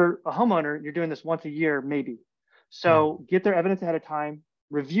 If you're a homeowner, you're doing this once a year, maybe. So get their evidence ahead of time,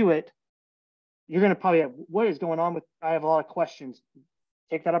 review it. You're going to probably have, what is going on with, I have a lot of questions.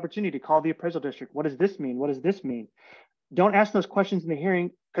 Take that opportunity to call the appraisal district. What does this mean? What does this mean? Don't ask those questions in the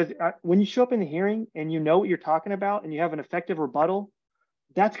hearing, because when you show up in the hearing and you know what you're talking about and you have an effective rebuttal,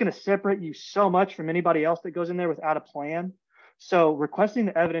 that's going to separate you so much from anybody else that goes in there without a plan. So requesting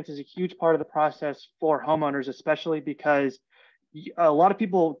the evidence is a huge part of the process for homeowners, especially because a lot of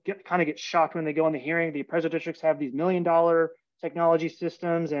people get shocked when they go in the hearing. The appraisal districts have these $1 million technology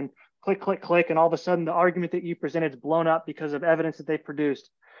systems and click, click, click. And all of a sudden the argument that you presented is blown up because of evidence that they've produced.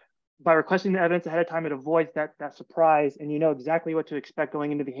 By requesting the evidence ahead of time, it avoids that surprise, and you know exactly what to expect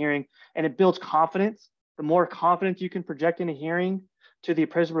going into the hearing, and it builds confidence. The more confidence you can project in a hearing to the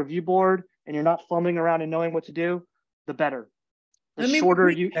appraisal review board, and you're not fumbling around and knowing what to do, the better. The shorter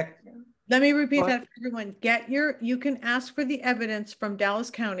you. Let me repeat that for everyone. You can ask for the evidence from Dallas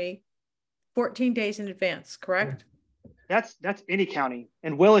County 14 days in advance, correct? That's any county.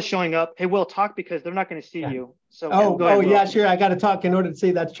 And Will is showing up. Hey, Will, talk, because they're not going to see you. So yeah, sure. I got to talk in order to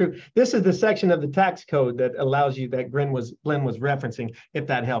see that's true. This is the section of the tax code that allows you, that Glenn was referencing, if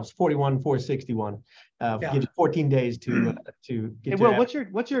that helps. 41-461 gives you 14 days to get. Hey, Will,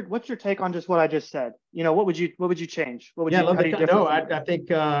 what's your take on just what I just said? What would you change? What would I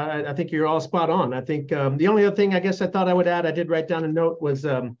think you're all spot on. I think the only other thing I guess I thought I would add, I did write down a note, was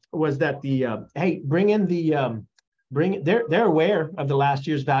that the hey, bring in the they're aware of the last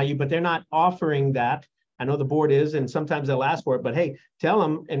year's value, but they're not offering that. I know the board is, and sometimes they'll ask for it, but hey, tell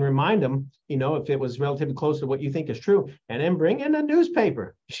them and remind them, if it was relatively close to what you think is true, and then bring in a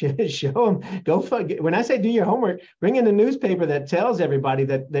newspaper, show them, when I say do your homework, bring in a newspaper that tells everybody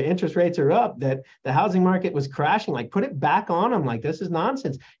that the interest rates are up, that the housing market was crashing, like put it back on them, like this is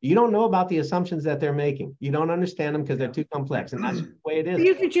nonsense. You don't know about the assumptions that they're making. You don't understand them because they're too complex, and that's the way it is.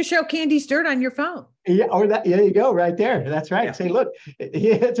 You could just show Candy's Dirt on your phone. Yeah, or that, there you go, right there. That's right. Yeah. Say, look,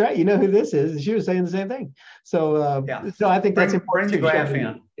 yeah, that's right. You know who this is. She was saying the same thing. So, so I think that's important. Bring the graph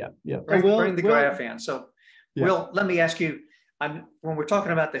in. Yeah. Bring the graph in. So, Will, let me ask you, when we're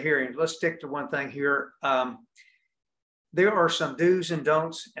talking about the hearing, let's stick to one thing here. There are some do's and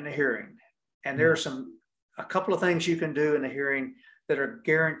don'ts in the hearing, and there are a couple of things you can do in the hearing that are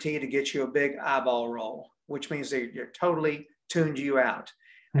guaranteed to get you a big eyeball roll, which means they're totally tuned you out.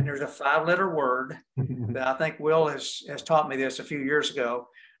 And there's a 5-letter word that I think Will has taught me this a few years ago,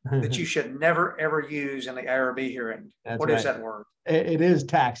 that you should never, ever use in the IRB hearing. What is that word? It is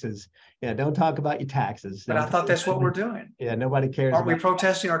taxes. Yeah, don't talk about your taxes. But I thought that's what we're doing. Yeah, nobody cares. Aren't we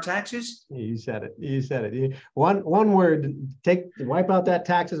protesting our taxes? You said it. One word, wipe out that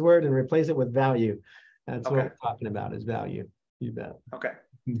taxes word and replace it with value. That's what we're talking about, is value. You bet. Okay.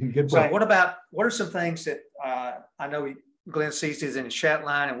 Good point. So what are some things that I know Glenn sees these in the chat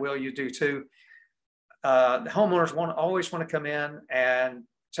line, and Will, you do too. The homeowners always want to come in and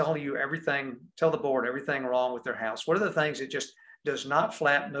tell the board everything wrong with their house. What are the things that just does not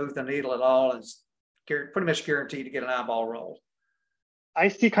flat move the needle at all, and is pretty much guaranteed to get an eyeball roll? I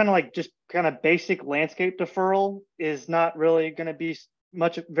see kind of basic landscape deferral is not really going to be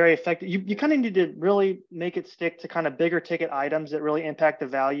very effective. You kind of need to really make it stick to kind of bigger ticket items that really impact the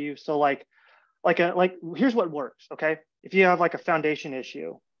value. So like here's what works. Okay. If you have like a foundation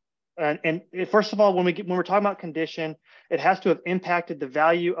issue, and first of all, when we're talking about condition, it has to have impacted the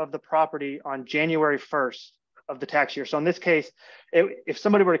value of the property on January 1st of the tax year. So in this case, if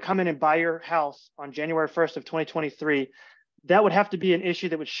somebody were to come in and buy your house on January 1st of 2023, that would have to be an issue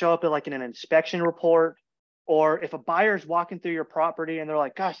that would show up in an inspection report. Or if a buyer's walking through your property and they're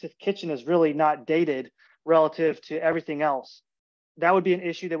like, gosh, this kitchen is really not dated relative to everything else, that would be an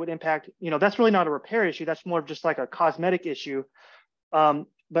issue that would impact, that's really not a repair issue. That's more of just like a cosmetic issue. So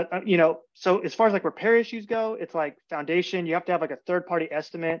as far as like repair issues go, it's like foundation, you have to have like a third-party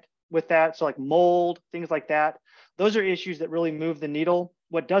estimate with that. So like mold, things like that. Those are issues that really move the needle.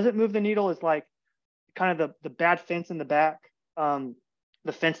 What doesn't move the needle is like kind of the bad fence in the back,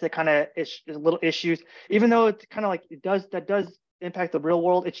 the fence that kind of is little issues, even though it's kind of like that does impact the real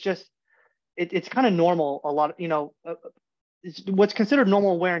world. It's just, it's kind of normal. A lot of, what's considered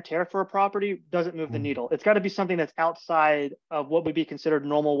normal wear and tear for a property doesn't move the needle. It's got to be something that's outside of what would be considered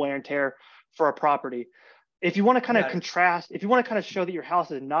normal wear and tear for a property. If you want to kind of Got it. contrast, if you want to kind of show that your house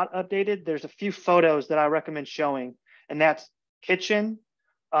is not updated, there's a few photos that I recommend showing, and that's kitchen,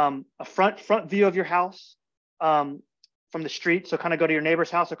 a front view of your house from the street. So kind of go to your neighbor's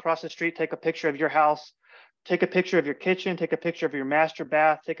house across the street, take a picture of your house, take a picture of your kitchen, take a picture of your master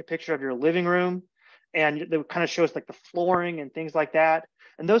bath, take a picture of your living room, and it kind of shows like the flooring and things like that.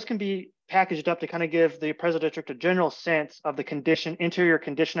 And those can be packaged up to kind of give the appraisal district a general sense of the condition, interior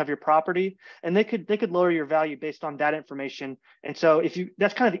condition of your property, and they could lower your value based on that information. And so if you,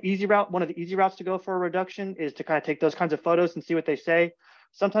 that's kind of the easy route. One of the easy routes to go for a reduction is to kind of take those kinds of photos and see what they say.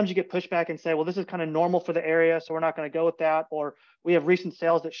 Sometimes you get pushback and say, well, this is kind of normal for the area, so we're not going to go with that. Or we have recent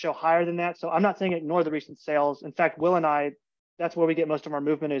sales that show higher than that. So I'm not saying ignore the recent sales. In fact, Will and I, that's where we get most of our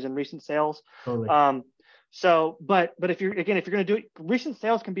movement is in recent sales. Totally. So, but if you're going to do it, recent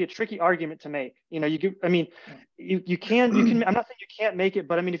sales can be a tricky argument to make. You know, you can, I mean, you can, I'm not saying you can't make it,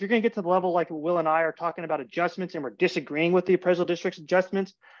 but I mean, if you're going to get to the level like Will and I are talking about adjustments and we're disagreeing with the appraisal district's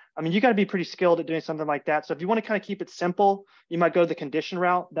adjustments, I mean, you got to be pretty skilled at doing something like that. So if you want to kind of keep it simple, you might go the condition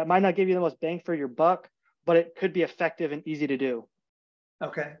route. That might not give you the most bang for your buck, but it could be effective and easy to do.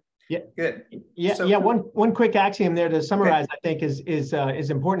 Okay. Yeah. Good. Yeah. So, yeah. One quick axiom there to summarize, okay. I think is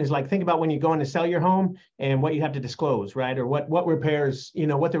important is like, think about when you go in to sell your home and what you have to disclose, right? Or what repairs, you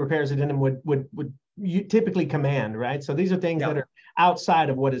know, what the repairs that in them would you typically command, right? So these are things that are outside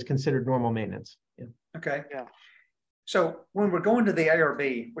of what is considered normal maintenance. Yeah. Okay. Yeah. So when we're going to the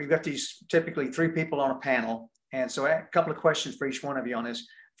ARB, we've got these typically 3 people on a panel. And so a couple of questions for each one of you on this.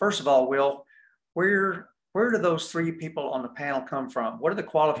 First of all, Will, where do those 3 people on the panel come from? What are the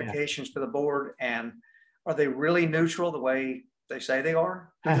qualifications for the board? And are they really neutral the way they say they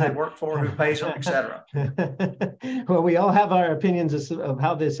are? Who do they work for? Who pays them, et cetera? Well, we all have our opinions of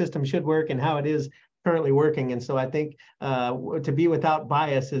how this system should work and how it is currently working. And so I think to be without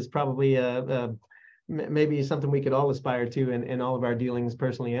bias is probably maybe something we could all aspire to in all of our dealings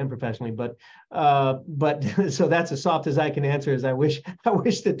personally and professionally, but so that's as soft as I can answer. As I wish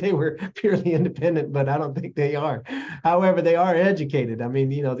that they were purely independent, but I don't think they are. However, they are educated. I mean,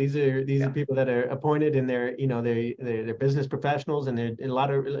 you know, these are people that are appointed, and they're, you know, they're business professionals, and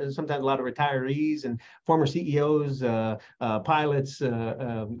they're sometimes a lot of retirees and former CEOs, pilots,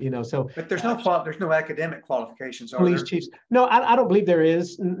 you know. So, but there's no academic qualifications, are police there? chiefs. No, I don't believe there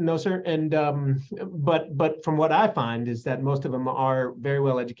is. No, sir. And but from what I find is that most of them are very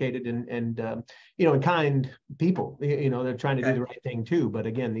well educated and you know, and kind people. You know, they're trying to do the right thing too. But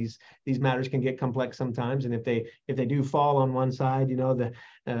again, these matters can get complex sometimes. And if they do fall on one side, you know,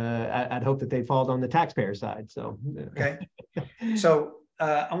 I'd hope that they fall on the taxpayer side. So okay. So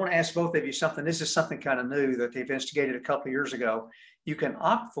I want to ask both of you something. This is something kind of new that they've instigated a couple of years ago. You can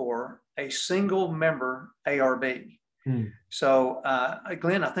opt for a single member ARB. So,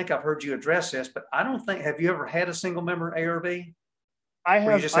 Glenn, I think I've heard you address this, but I don't think, have you ever had a single member ARB? I have.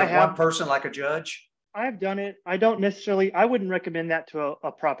 Where you just have one person like a judge? I've done it. I wouldn't recommend that to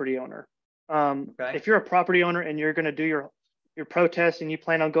a property owner. If you're a property owner and you're going to do your protest and you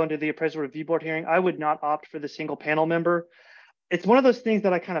plan on going to the appraisal review board hearing, I would not opt for the single panel member. It's one of those things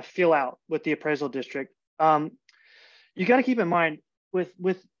that I kind of feel out with the appraisal district. You got to keep in mind with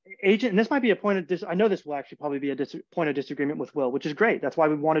agent, and this might be a point of I know this will actually probably be a point of disagreement with Will, which is great. That's why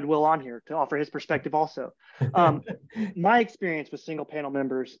we wanted Will on here to offer his perspective also. My experience with single panel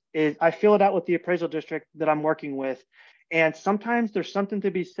members is I feel it out with the appraisal district that I'm working with. And sometimes there's something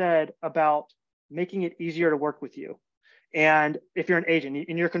to be said about making it easier to work with you. And if you're an agent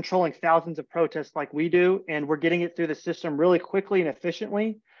and you're controlling thousands of protests like we do, and we're getting it through the system really quickly and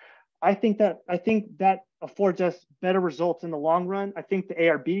efficiently, I think that affords us better results in the long run. I think the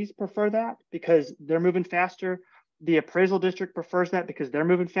ARBs prefer that because they're moving faster. The appraisal district prefers that because they're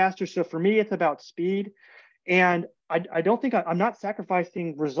moving faster. So for me, it's about speed. And I don't think I'm not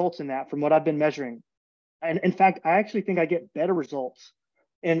sacrificing results in that from what I've been measuring. And in fact, I actually think I get better results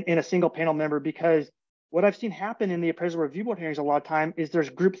in a single panel member, because what I've seen happen in the appraisal review board hearings a lot of time is there's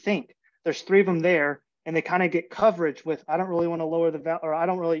groupthink. There's 3 of them there, and they kind of get coverage with, I don't really want to lower the value, or I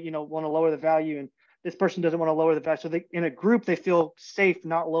don't really, want to lower the value, and this person doesn't want to lower the value. So they, in a group, they feel safe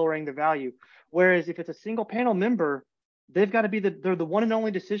not lowering the value. Whereas if it's a single panel member, they've got to be they're the one and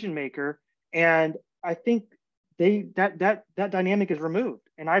only decision maker. And I think that dynamic is removed.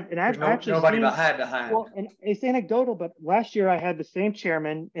 And I've actually nobody seen, behind. Well, and it's anecdotal, but last year I had the same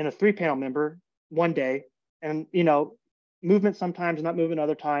chairman and a 3 panel member one day, and movement sometimes, not movement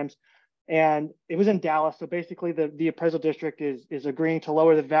other times. And it was in Dallas. So basically the appraisal district is agreeing to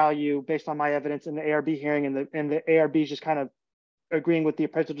lower the value based on my evidence in the ARB hearing, and the ARB is just kind of agreeing with the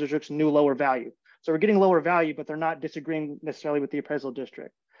appraisal district's new lower value. So we're getting lower value, but they're not disagreeing necessarily with the appraisal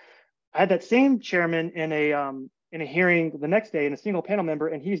district. I had that same chairman in a hearing the next day, in a single panel member,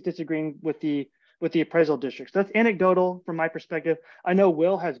 and he's disagreeing with the appraisal district. So that's anecdotal from my perspective. I know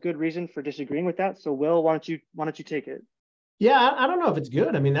Will has good reason for disagreeing with that. So Will, why don't you take it? Yeah, I don't know if it's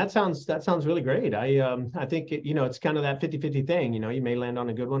good. I mean, that sounds really great. I think it's kind of that 50-50 thing. You may land on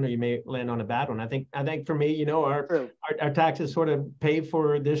a good one or you may land on a bad one. I think for me, our taxes sort of pay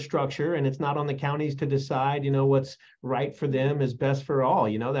for this structure, and it's not on the counties to decide, what's right for them is best for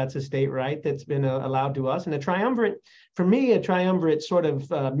all. That's a state right that's been allowed to us. And a triumvirate sort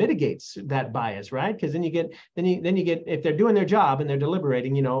of mitigates that bias, right? Because then you get if they're doing their job and they're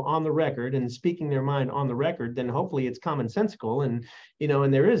deliberating, on the record and speaking their mind on the record, then hopefully it's commonsensical and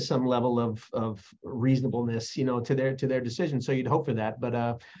there is some level of reasonableness, to their decision. So you'd hope for that.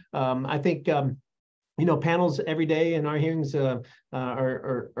 But I think panels every day in our hearings are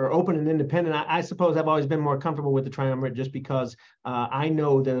open and independent. I suppose I've always been more comfortable with the triumvirate just because I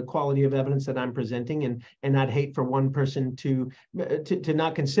know the quality of evidence that I'm presenting, and I'd hate for one person to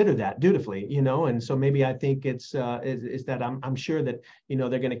not consider that dutifully, And so maybe I think it's that I'm sure that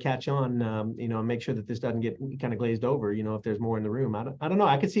they're going to catch on, and make sure that this doesn't get kind of glazed over, if there's more in the room. I don't know.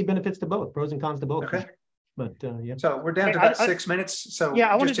 I could see benefits to both, pros and cons to both. Okay. But yeah. So we're down to about 6 minutes. So yeah,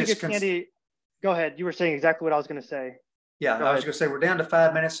 I wanted to get Candy. Go ahead. You were saying exactly what I was going to say. Yeah, I was going to say we're down to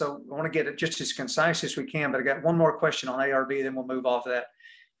 5 minutes, so I want to get it just as concise as we can. But I got one more question on ARB, then we'll move off of that.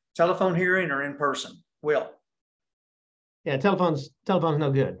 Telephone hearing or in person? Will? Yeah, telephone's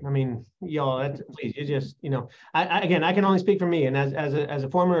no good. I mean, y'all, please, you just, I can only speak for me. And as a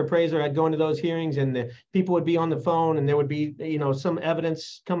former appraiser, I'd go into those hearings and the people would be on the phone and there would be, some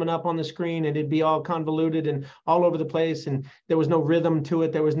evidence coming up on the screen and it'd be all convoluted and all over the place. And there was no rhythm to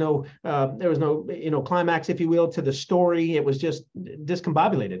it. There was no, climax, if you will, to the story. It was just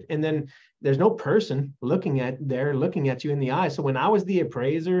discombobulated. And then there's no person looking at you in the eye. So when I was the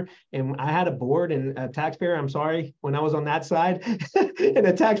appraiser and I had a board and a taxpayer, I'm sorry, when I was on that side and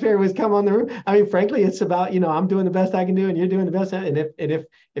a taxpayer was come on the room, I mean, frankly, it's about, I'm doing the best I can do and you're doing the best. And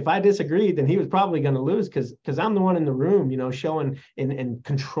if I disagreed, then he was probably going to lose because I'm the one in the room, showing and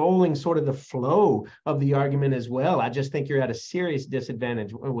controlling sort of the flow of the argument as well. I just think you're at a serious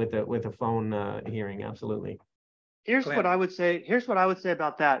disadvantage with a phone hearing. Absolutely. Here's what I would say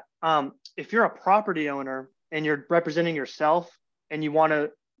about that. If you're a property owner and you're representing yourself and you want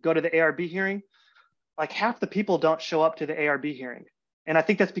to go to the ARB hearing, like half the people don't show up to the ARB hearing. And I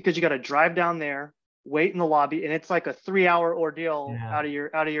think that's because you got to drive down there, wait in the lobby, and it's like a 3-hour ordeal out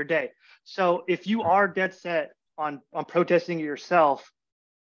of your day. So if you are dead set on protesting yourself,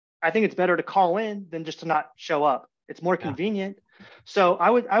 I think it's better to call in than just to not show up. It's more convenient. So I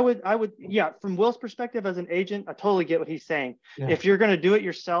would, from Will's perspective as an agent, I totally get what he's saying. Yeah. If you're going to do it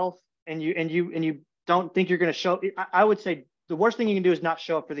yourself and you don't think you're going to show, I would say the worst thing you can do is not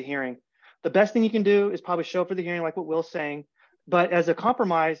show up for the hearing. The best thing you can do is probably show up for the hearing, like what Will's saying. But as a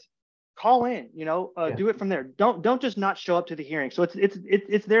compromise, call in, do it from there. Don't just not show up to the hearing. So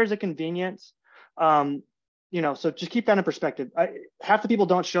it's there as a convenience. So just keep that in perspective. Half the people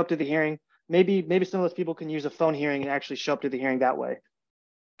don't show up to the hearing. Maybe some of those people can use a phone hearing and actually show up to the hearing that way.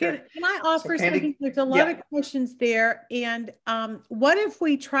 Can I offer something? There's a lot of questions there. And what if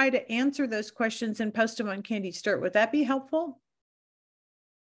we try to answer those questions and post them on Candy's Dirt? Would that be helpful?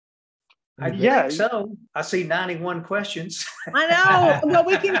 I think so. I see 91 questions. I know. Well,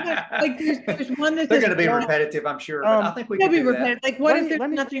 we can there's one that they're going to be repetitive, I'm sure. But I think we can be repetitive. Like, what if there's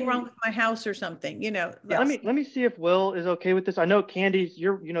nothing wrong with my house or something? Let me see if Will is okay with this. I know Candy,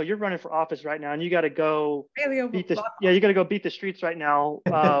 you're running for office right now, and you got to go beat the streets right now,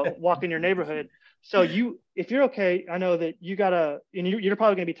 walk in your neighborhood. So if you're okay, I know that you're probably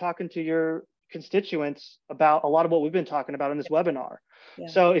going to be talking to your constituents about a lot of what we've been talking about in this webinar. Yeah.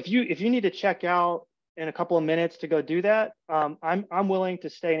 So if you need to check out in a couple of minutes to go do that, I'm willing to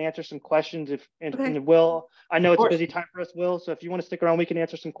stay and answer some questions. And Will, I know it's a busy time for us, Will. So if you want to stick around, we can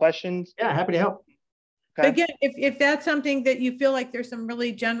answer some questions. Yeah, happy to help. Okay. Again, if that's something that you feel like there's some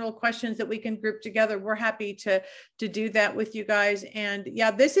really general questions that we can group together, we're happy to do that with you guys. And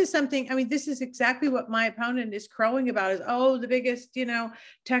yeah, this is something, I mean, this is exactly what my opponent is crowing about is, the biggest,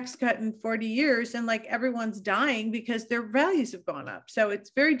 tax cut in 40 years. And like everyone's dying because their values have gone up. So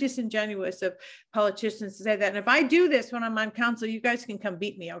it's very disingenuous of politicians to say that. And if I do this when I'm on council, you guys can come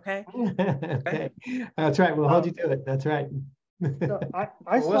beat me. Okay. Okay. That's right. We'll hold you to it. That's right. So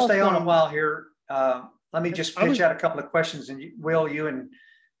we'll stay on a while here. Let me just pitch out a couple of questions, and Will, you and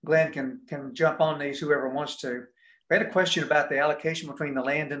Glenn can jump on these, whoever wants to. We had a question about the allocation between the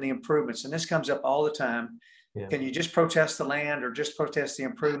land and the improvements, and this comes up all the time. Yeah. Can you just protest the land or just protest the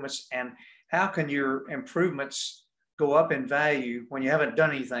improvements? And how can your improvements go up in value when you haven't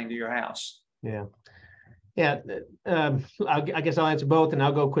done anything to your house? Yeah. Yeah, I guess I'll answer both, and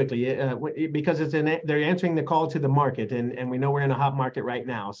I'll go quickly because they're answering the call to the market, and we know we're in a hot market right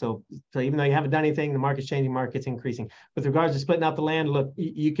now. So even though you haven't done anything, the market's changing, market's increasing. With regards to splitting out the land, look,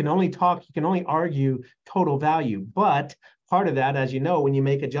 you can only argue total value, but part of that, as you know, when you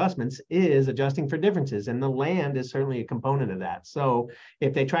make adjustments, is adjusting for differences, and the land is certainly a component of that. So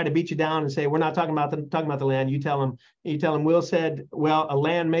if they try to beat you down and say we're not talking about the land, you tell them Will said, well, a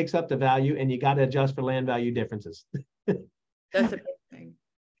land makes up the value, and you got to adjust for land value differences. That's a big thing.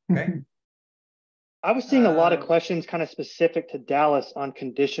 Okay. I was seeing a lot of questions kind of specific to Dallas on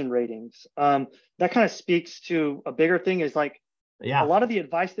condition ratings. That kind of speaks to a bigger thing, is like, a lot of the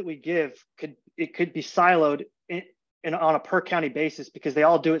advice that we give could be siloed on a per county basis because they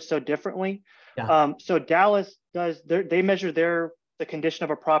all do it so differently. Yeah. So Dallas they measure the condition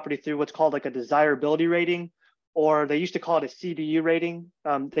of a property through what's called like a desirability rating, or they used to call it a CDU rating.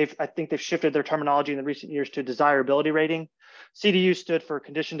 I think they've shifted their terminology in the recent years to desirability rating. CDU stood for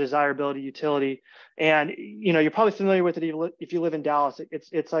condition, desirability, utility, and you're probably familiar with it if you live in Dallas.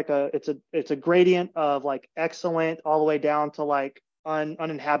 It's a gradient of like excellent all the way down to like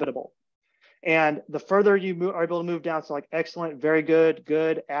uninhabitable. And the further you are able to move down, so like excellent, very good,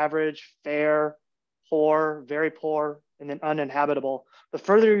 good, average, fair, poor, very poor, and then uninhabitable, the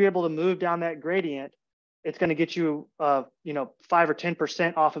further you're able to move down that gradient, it's going to get you 5 or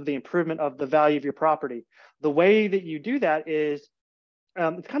 10% off of the improvement of the value of your property. The way that you do that is,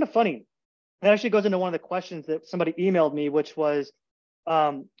 it's kind of funny. It actually goes into one of the questions that somebody emailed me, which was,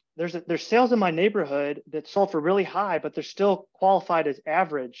 there's sales in my neighborhood that sold for really high, but they're still qualified as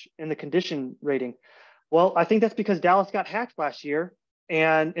average in the condition rating. Well, I think that's because Dallas got hacked last year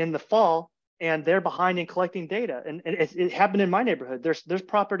and in the fall, and they're behind in collecting data. And it happened in my neighborhood. There's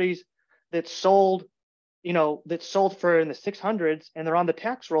properties that sold, for in the 600s, and they're on the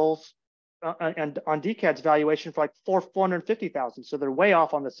tax rolls and on DCAD's valuation for like $450,000. So they're way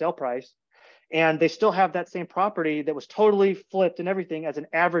off on the sale price. And they still have that same property that was totally flipped and everything as an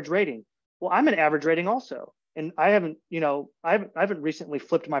average rating. Well, I'm an average rating also. And I haven't recently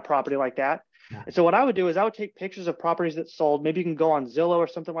flipped my property like that. Yeah. And so what I would do is I would take pictures of properties that sold. Maybe you can go on Zillow or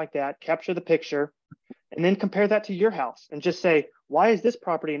something like that, capture the picture, and then compare that to your house and just say, why is this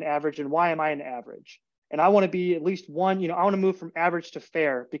property an average and why am I an average? And I want to be at least one, I want to move from average to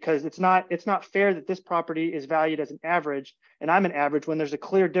fair, because it's not fair that this property is valued as an average and I'm an average when there's a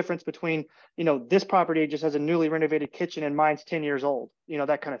clear difference between, this property just has a newly renovated kitchen and mine's 10 years old,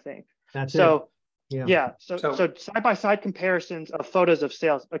 that kind of thing. That's so it. Yeah. So side-by-side comparisons of photos of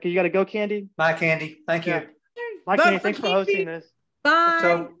sales. Okay, you got to go, Candy. Bye, Candy. Thank you. Bye, Candy. Thanks for hosting this. Bye.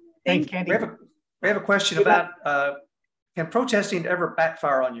 So thanks, Candy. We have a question about can protesting ever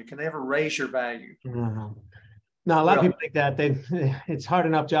backfire on you? Can they ever raise your value? No, a lot of people think that it's hard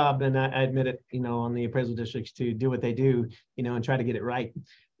enough job, and I admit it, on the appraisal districts to do what they do, and try to get it right.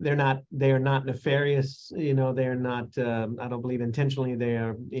 They are not nefarious, they're not, I don't believe intentionally, they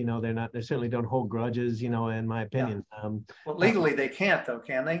certainly don't hold grudges, in my opinion. Yeah. Well, legally they can't though,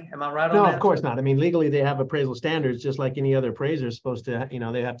 can they? Am I right on that? No, of course not. I mean, legally they have appraisal standards, just like any other appraiser is supposed to,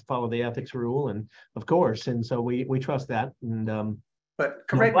 they have to follow the ethics rule, and of course, and so we trust that. And but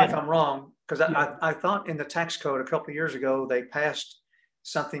correct me if I'm wrong, because I thought in the tax code a couple of years ago, they passed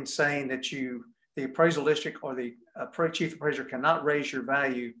something saying that the appraisal district or the chief appraiser cannot raise your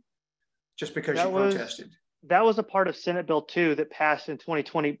value just because you protested. That was a part of Senate Bill 2 that passed in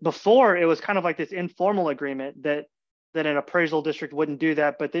 2020. Before, it was kind of like this informal agreement that an appraisal district wouldn't do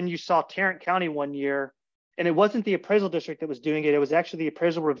that. But then you saw Tarrant County one year, and it wasn't the appraisal district that was doing it. It was actually the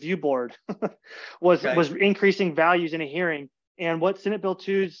appraisal review board was increasing values in a hearing. And what Senate Bill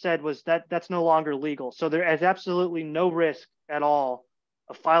 2 said was that's no longer legal. So there is absolutely no risk at all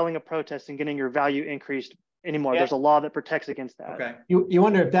of filing a protest and getting your value increased anymore. Yeah. There's a law that protects against that. Okay. You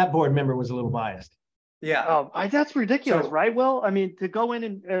wonder if that board member was a little biased. Yeah. That's ridiculous, right? Well, I mean, to go in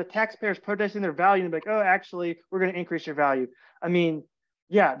and taxpayers protesting their value and be like, oh, actually, we're going to increase your value. I mean,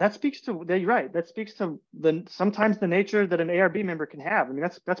 yeah, that speaks to, you're right. That speaks to sometimes the nature that an ARB member can have. I mean,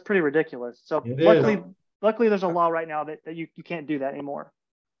 that's pretty ridiculous. So luckily there's a law right now that you can't do that anymore.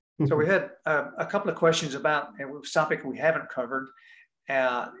 So we had a couple of questions about a topic we haven't covered.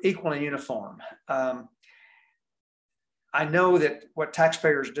 Equal and uniform. I know that what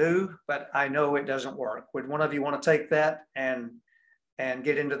taxpayers do, but I know it doesn't work. Would one of you want to take that and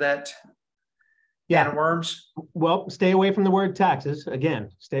get into that can of worms? Well, stay away from the word taxes. Again,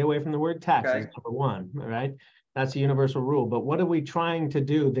 stay away from the word taxes, okay. Number one, all right? That's a universal rule. But what are we trying to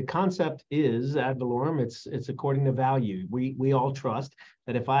do? The concept is ad valorem. It's according to value. We all trust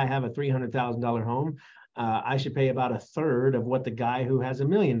that if I have a $300,000 home, I should pay about a third of what the guy who has $1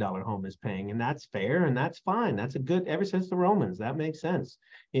 million home is paying. And that's fair and that's fine. That's a good, ever since the Romans, that makes sense,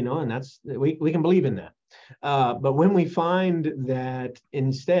 and that's, we can believe in that. But when we find that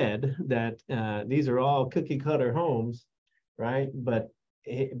instead that these are all cookie cutter homes, right? But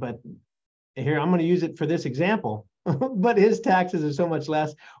here, I'm going to use it for this example, but his taxes are so much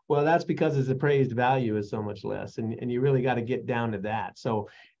less. Well, that's because his appraised value is so much less. And you really got to get down to that. So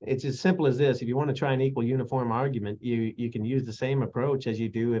it's as simple as this. If you want to try an equal uniform argument, you can use the same approach as you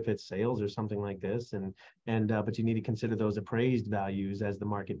do if it's sales or something like this. But you need to consider those appraised values as the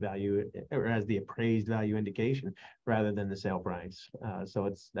market value or as the appraised value indication rather than the sale price.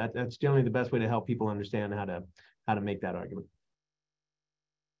 So that's generally the best way to help people understand how to make that argument.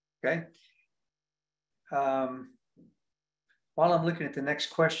 Okay. While I'm looking at the next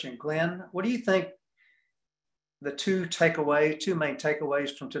question, Glenn, what do you think the two main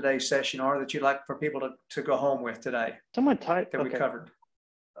takeaways from today's session are that you'd like for people to go home with today? Someone type that we covered.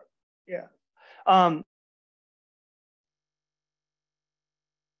 Yeah.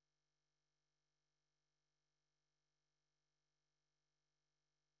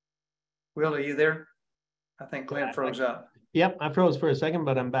 Will, are you there? I think Glenn froze up. Yep, I froze for a second,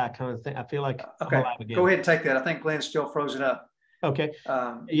 but I'm back. I feel like okay. I'm alive again. Go ahead and take that. I think Glenn's still frozen up. Okay.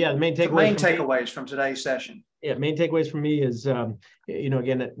 Yeah, the main takeaways from today's session. Yeah, main takeaways for me is,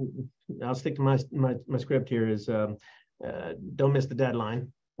 again, I'll stick to my script here is don't miss the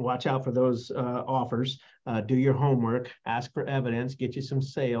deadline. Watch out for those offers. Do your homework. Ask for evidence. Get you some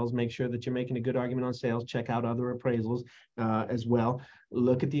sales. Make sure that you're making a good argument on sales. Check out other appraisals as well.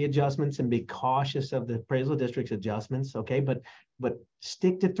 Look at the adjustments and be cautious of the appraisal district's adjustments. Okay, but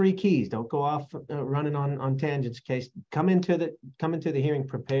stick to 3 keys. Don't go off running on tangents. Okay, come into the hearing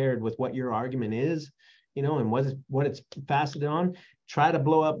prepared with what your argument is, and what it's faceted on. Try to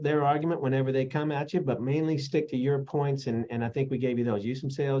blow up their argument whenever they come at you, but mainly stick to your points. And I think we gave you those. Use some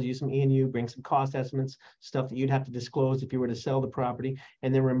sales, use some E&U, bring some cost estimates, stuff that you'd have to disclose if you were to sell the property,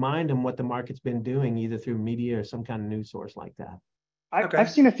 and then remind them what the market's been doing, either through media or some kind of news source like that.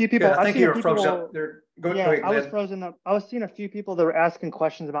 I've seen a few people. Good. I think you were frozen up there. Go ahead, I was frozen up. I was seeing a few people that were asking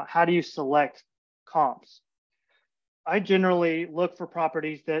questions about how do you select comps. I generally look for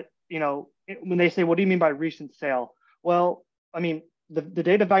properties that, when they say, what do you mean by recent sale? Well, I mean, the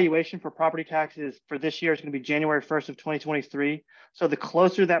date of valuation for property taxes for this year is going to be January 1st of 2023. So the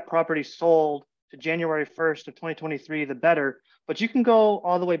closer that property sold to January 1st of 2023, the better. But you can go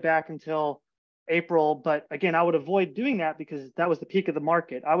all the way back until April. But again, I would avoid doing that because that was the peak of the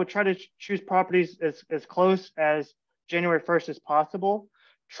market. I would try to choose properties as close as January 1st as possible.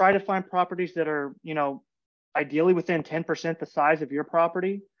 Try to find properties that are, ideally within 10% the size of your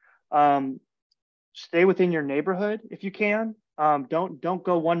property. Stay within your neighborhood if you can. Don't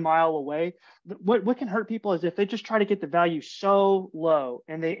go 1 mile away. What can hurt people is if they just try to get the value so low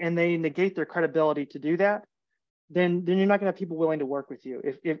and they negate their credibility to do that, then you're not going to have people willing to work with you.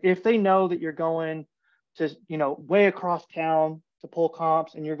 If they know that you're going to way across town to pull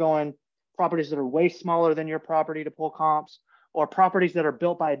comps, and you're going properties that are way smaller than your property to pull comps, or properties that are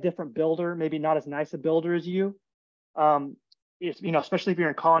built by a different builder, maybe not as nice a builder as you, especially if you're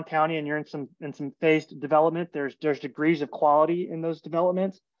in Collin County and you're in some phased development, there's degrees of quality in those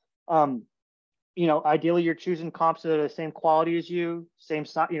developments. Ideally you're choosing comps that are the same quality as you, same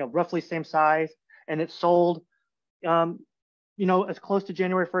size, roughly same size, and it's sold, as close to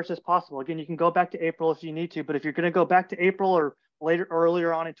January 1st as possible. Again, you can go back to April if you need to, but if you're going to go back to April or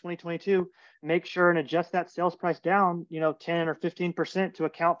earlier on in 2022, make sure and adjust that sales price down, 10 or 15% to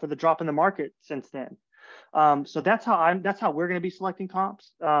account for the drop in the market since then. So that's how we're going to be selecting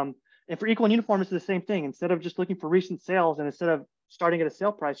comps. And for equal and uniform, it's the same thing. Instead of just looking for recent sales, and instead of starting at a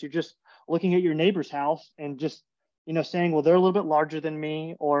sale price, you're just looking at your neighbor's house and just, saying, well, they're a little bit larger than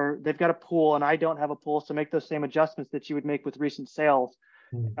me, or they've got a pool and I don't have a pool. So make those same adjustments that you would make with recent sales.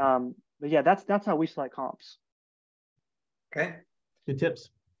 But yeah, that's how we select comps. Okay. Good tips.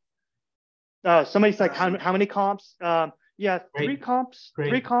 Somebody's like, how many comps? Yeah, Great. 3 comps. Great.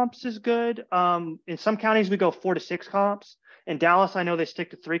 3 comps is good. In some counties, we go 4 to 6 comps. In Dallas, I know they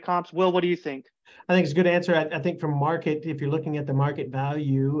stick to 3 comps. Will, what do you think? I think it's a good answer. I think from market, if you're looking at the market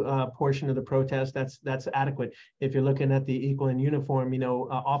value portion of the protest, that's adequate. If you're looking at the equal and uniform,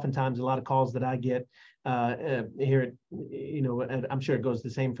 oftentimes a lot of calls that I get here, I'm sure it goes the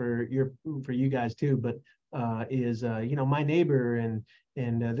same for you guys too, but is my neighbor and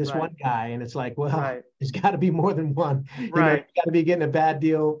this one guy, and it's like, well, there's got to be more than one. You got to be getting a bad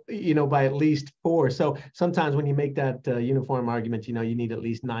deal, by at least 4. So sometimes when you make that uniform argument, you need at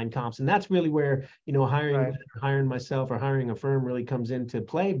least 9 comps, and that's really where hiring myself or hiring a firm really comes into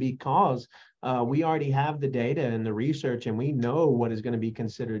play, because we already have the data and the research, and we know what is going to be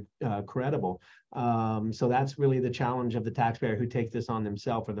considered credible. So that's really the challenge of the taxpayer who takes this on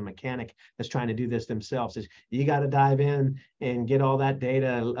themselves, or the mechanic that's trying to do this themselves, is you got to dive in and get all that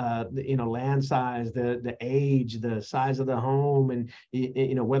data, land size, the age, the size of the home, and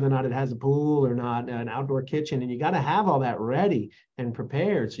whether or not it has a pool or not, an outdoor kitchen, and you got to have all that ready and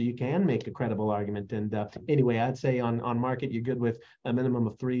prepared so you can make a credible argument. And anyway, I'd say on market, you're good with a minimum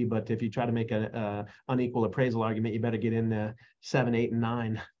of 3, but if you try to make a unequal appraisal argument, you better get in the 7, 8, and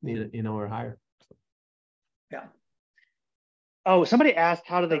 9, or higher. Yeah. Oh, somebody asked,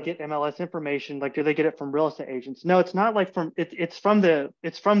 how do they get MLS information? Like, do they get it from real estate agents? No, it's not like it's from the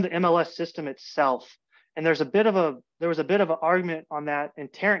MLS system itself. And there was a bit of an argument on that in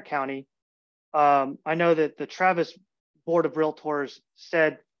Tarrant County. I know that the Travis Board of Realtors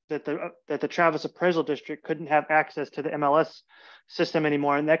said that the Travis Appraisal District couldn't have access to the MLS system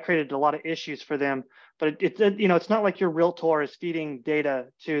anymore, and that created a lot of issues for them. But it's not like your realtor is feeding data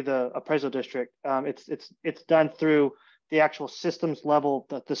to the appraisal district. It's done through the actual systems level,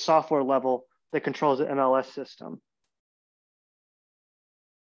 the software level that controls the MLS system.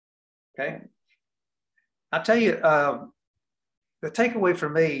 Okay. I'll tell you, the takeaway for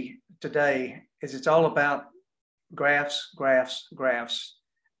me today is it's all about graphs,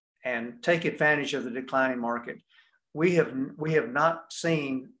 and take advantage of the declining market. We have not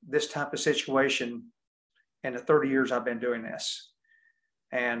seen this type of situation in the 30 years I've been doing this.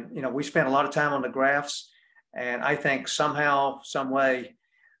 And, we spent a lot of time on the graphs, and I think somehow, some way,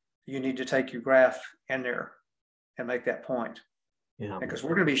 you need to take your graph in there and make that point. Yeah. Because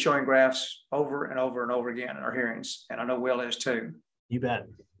we're going to be showing graphs over and over and over again in our hearings. And I know Will is too. You bet.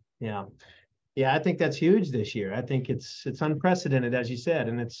 Yeah. Yeah, I think that's huge this year. I think it's unprecedented, as you said,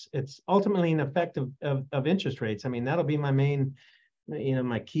 and it's ultimately an effect of interest rates. I mean, that'll be my main,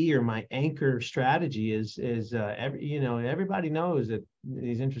 my key or my anchor strategy is everybody knows that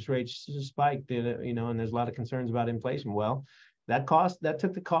these interest rates spiked, and there's a lot of concerns about inflation. Well, that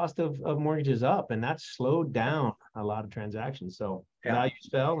took the cost of mortgages up, and that slowed down a lot of transactions. So values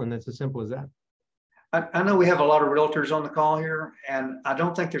fell, and it's as simple as that. I know we have a lot of realtors on the call here, and I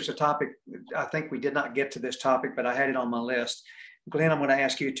don't think there's a topic. I think we did not get to this topic, but I had it on my list. Glenn, I'm going to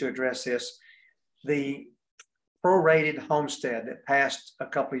ask you to address this. The prorated homestead that passed a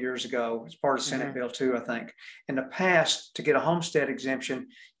couple of years ago as part of Senate Bill 2, I think. In the past, to get a homestead exemption,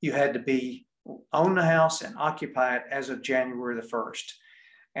 you had to own the house and occupy it as of January the 1st.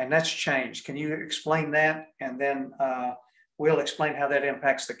 And that's changed. Can you explain that? And then we'll explain how that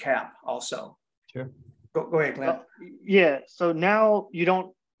impacts the cap also. Sure. Go ahead, Glenn. Yeah. So now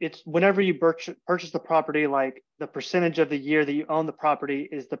it's whenever you purchase the property, like the percentage of the year that you own the property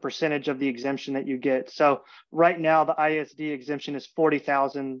is the percentage of the exemption that you get. So right now the ISD exemption is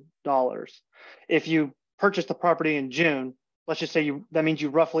 $40,000. If you purchase the property in June, let's just say that means you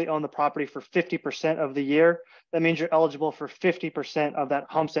roughly own the property for 50% of the year. That means you're eligible for 50% of that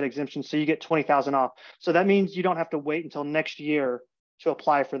homestead exemption. So you get $20,000 off. So that means you don't have to wait until next year to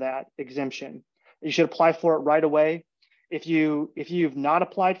apply for that exemption. You should apply for it right away. If you've not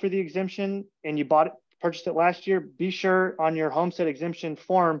applied for the exemption and you purchased it last year, be sure on your homestead exemption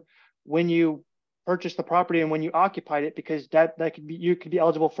form when you purchased the property and when you occupied it, because you could be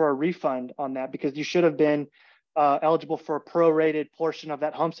eligible for a refund on that, because you should have been eligible for a prorated portion of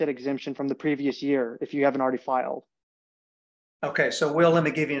that homestead exemption from the previous year if you haven't already filed. Okay, so Will, let me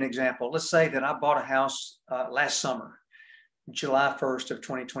give you an example. Let's say that I bought a house last summer, July 1st of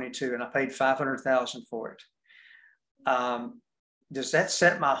 2022, and I paid $500,000 for it. Does that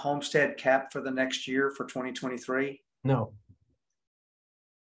set my homestead cap for the next year for 2023? No,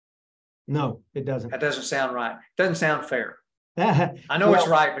 it doesn't. That doesn't sound right. Doesn't sound fair. I know it's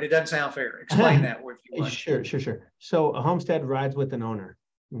right, but it doesn't sound fair. Explain that if you want. Sure. So a homestead rides with an owner.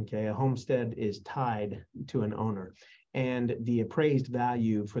 Okay, a homestead is tied to an owner, and the appraised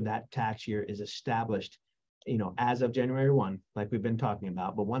value for that tax year is established, as of January 1, like we've been talking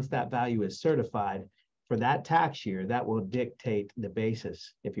about. But once that value is certified for that tax year, that will dictate the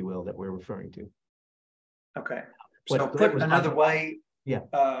basis, if you will, that we're referring to. Okay. So put another way,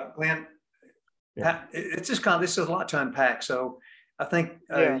 Glenn, it's just this is a lot to unpack. So I think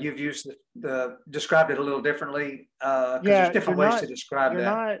you've described it a little differently. There's different ways to describe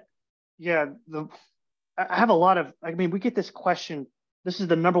that. I have a lot of, we get this question. This is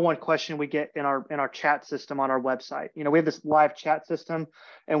the number one question we get in our chat system on our website. We have this live chat system,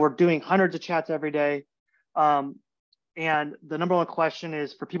 and we're doing hundreds of chats every day. And the number one question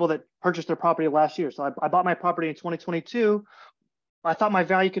is for people that purchased their property last year. So I bought my property in 2022. I thought my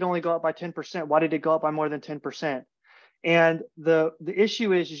value could only go up by 10%. Why did it go up by more than 10%? And the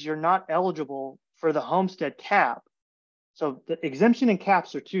issue is you're not eligible for the homestead cap. So the exemption and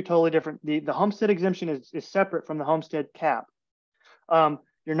caps are two totally different. The homestead exemption is separate from the homestead cap.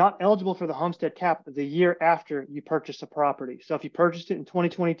 You're not eligible for the homestead cap the year after you purchase a property. So if you purchased it in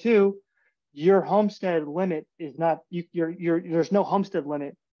 2022, your homestead limit is not, there's no homestead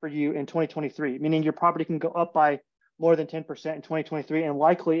limit for you in 2023, meaning your property can go up by more than 10% in 2023, and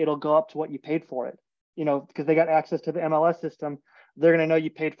likely it'll go up to what you paid for it. You know, because they got access to the MLS system, they're going to know you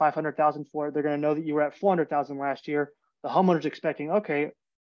paid $500,000 for it. They're going to know that you were at $400,000 last year. The homeowner's expecting, okay,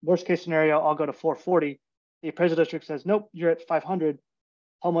 worst case scenario, I'll go to 440. The appraisal district says, nope, you're at 500.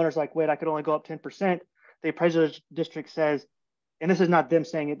 Homeowner's like, wait, I could only go up 10%. The appraisal district says, and this is not them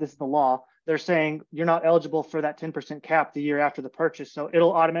saying it, this is the law. They're saying you're not eligible for that 10% cap the year after the purchase. So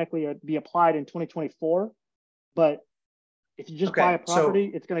it'll automatically be applied in 2024. But if you just buy a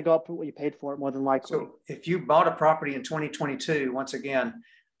property, it's going to go up to what you paid for it more than likely. So if you bought a property in 2022, once again,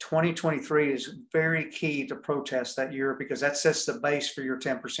 2023 is very key to protest that year, because that sets the base for your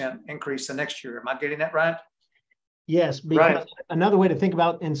 10% increase the next year. Am I getting that right? Yes, because another way to think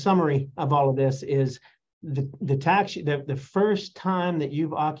about, in summary of all of this, is the first time that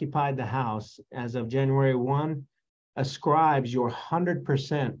you've occupied the house as of January 1 ascribes your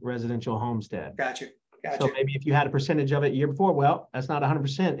 100% residential homestead. Gotcha. So maybe if you had a percentage of it year before, well, that's not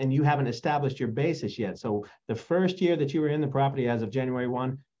 100%, and you haven't established your basis yet. So the first year that you were in the property as of January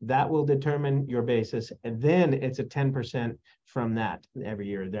 1, that will determine your basis, and then it's a 10% from that every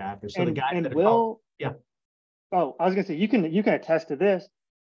year thereafter. So the guy that yeah. Oh, I was gonna say, you can attest to this.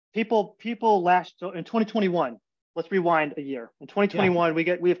 People so in 2021, let's rewind a year. In 2021,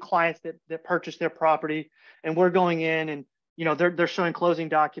 we have clients that purchased their property, and we're going in and, you know, they're showing closing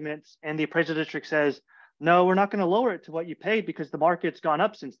documents, and the appraisal district says, no, we're not going to lower it to what you paid because the market's gone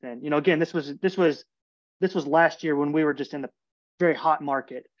up since then. You know, again, this was last year when we were just in the very hot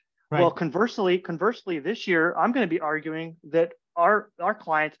market. Right. Well, conversely, this year, I'm going to be arguing that our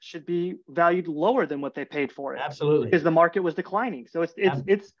clients should be valued lower than what they paid for it. Absolutely. Because the market was declining. So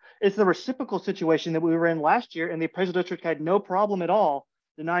it's the reciprocal situation that we were in last year, and the appraisal district had no problem at all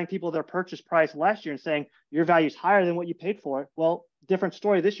denying people their purchase price last year and saying your value is higher than what you paid for it. Well, different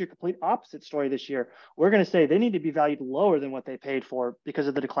story this year, complete opposite story this year. We're going to say they need to be valued lower than what they paid for because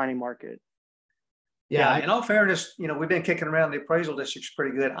of the declining market. Yeah, in all fairness, you know, we've been kicking around the appraisal district's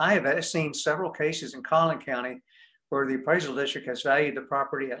pretty good. I have seen several cases in Collin County where the appraisal district has valued the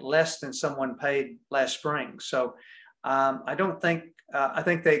property at less than someone paid last spring. So I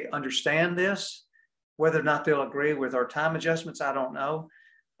think they understand this. Whether or not they'll agree with our time adjustments, I don't know.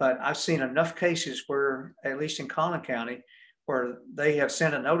 But I've seen enough cases where, at least in Collin County, where they have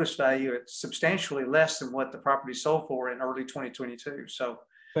sent a notice value at substantially less than what the property sold for in early 2022. So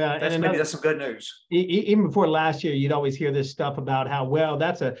that's some good news. Even before last year, you'd always hear this stuff about how, well,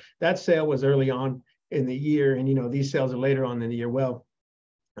 that sale was early on in the year, and, you know, these sales are later on in the year. Well,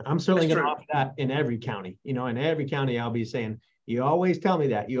 I'm certainly going to offer that in every county. You know, in every county, I'll be saying, you always tell me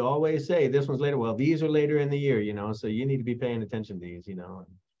that. You always say this one's later. Well, these are later in the year, you know, so you need to be paying attention to these, you know.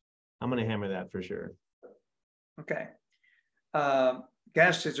 I'm going to hammer that for sure. Okay.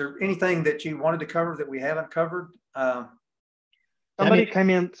 Guys, is there anything that you wanted to cover that we haven't covered? Somebody came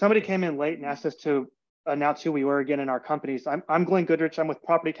in late and asked us to announce who we were again in our companies. I'm Glenn Goodrich. I'm with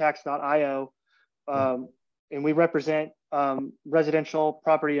PropertyTax.io, and we represent residential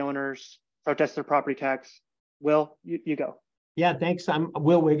property owners protest their property tax. Will, you go. Yeah, thanks. I'm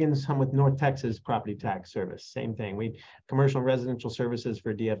Will Wiggins. I'm with North Texas Property Tax Service. Same thing. We commercial and residential services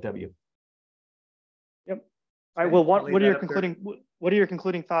for DFW. Yep. All right. Well, what are your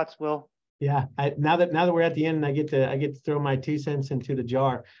concluding thoughts, Will? Yeah. Now that we're at the end, and I get to throw my 2 cents into the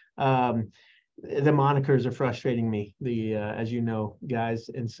jar. The monikers are frustrating me. As you know, guys,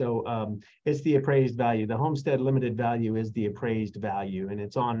 and so it's the appraised value. The homestead limited value is the appraised value, and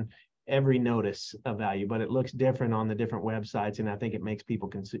it's on every notice of value, but it looks different on the different websites, and I think it makes people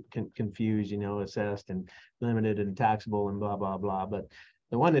confused, you know, assessed and limited and taxable and blah blah blah. But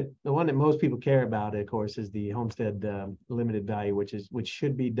the one that most people care about, of course, is the homestead limited value, which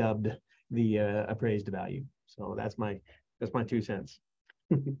should be dubbed the appraised value. So that's my 2 cents.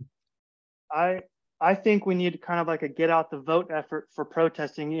 I think we need kind of like a get out the vote effort for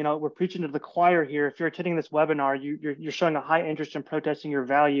protesting. You know, we're preaching to the choir here. If you're attending this webinar, you're showing a high interest in protesting your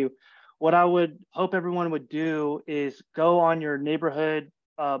value. What I would hope everyone would do is go on your neighborhood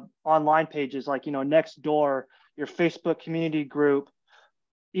online pages, like, you know, Nextdoor, your Facebook community group,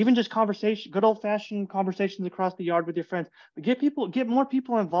 even just conversation, good old fashioned conversations across the yard with your friends, but get more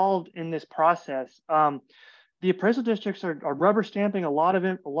people involved in this process. the appraisal districts are rubber stamping a lot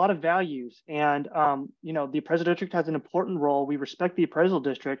of values, and you know, the appraisal district has an important role. We respect the appraisal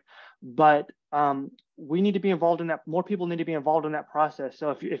district, but we need to be involved in that. More people need to be involved in that process.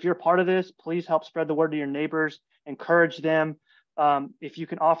 So if you're part of this, please help spread the word to your neighbors, encourage them. If you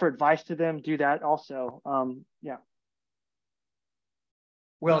can offer advice to them, do that also. Yeah.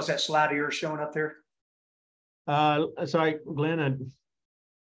 Will, is that slide of yours showing up there? Sorry, Glenn.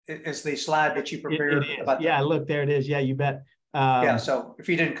 It's the slide that you prepared. Yeah, look, there it is. Yeah, you bet. Yeah, so if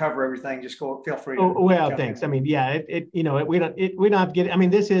you didn't cover everything, just feel free to. Well, thanks. I mean, yeah, we don't have to get, I mean,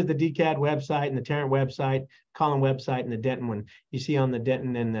 this is the DCAD website and the Tarrant website, Collin website, and the Denton one. You see on the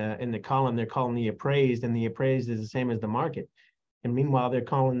Denton and the Collin, they're calling the appraised, and the appraised is the same as the market. And meanwhile, they're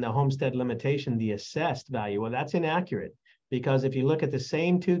calling the homestead limitation the assessed value. Well, that's inaccurate, because if you look at the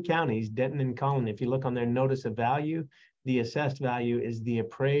same two counties, Denton and Collin, if you look on their notice of value, the assessed value is the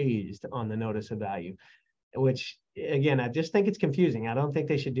appraised on the notice of value, which, again, I just think it's confusing. I don't think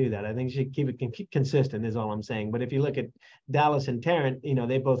they should do that. I think you should keep it consistent is all I'm saying. But if you look at Dallas and Tarrant, you know,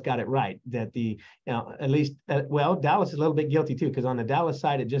 they both got it right, that the, you know, at least, well, Dallas is a little bit guilty too, because on the Dallas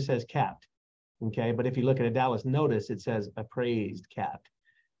side, it just says capped. Okay. But if you look at a Dallas notice, it says appraised capped.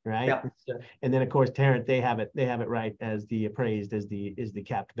 Right. Yeah. And then of course, Tarrant, they have it right as the appraised is the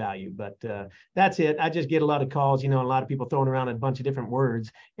capped value. But that's it. I just get a lot of calls, you know, a lot of people throwing around a bunch of different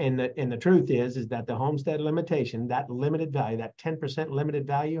words. And the truth is that the homestead limitation, that limited value, that 10% limited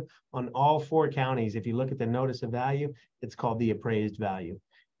value on all 4 counties, if you look at the notice of value, it's called the appraised value.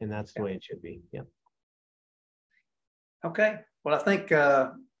 And that's the way it should be. Yeah. Okay. Well, I think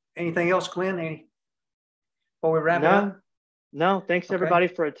anything else, Glenn? Before we wrap it up? No, thanks everybody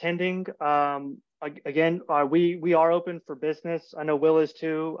for attending. Again, we are open for business. I know Will is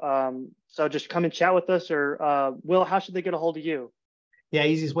too. So just come and chat with us, or Will, how should they get a hold of you? Yeah,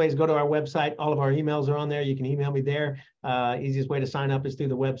 easiest way is go to our website. All of our emails are on there. You can email me there. Easiest way to sign up is through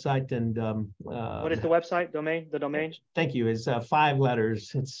the website. And what is the website domain? The domain? Thank you. It's 5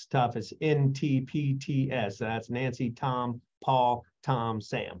 letters. It's tough. It's NTPTS. That's Nancy, Tom, Paul, Tom,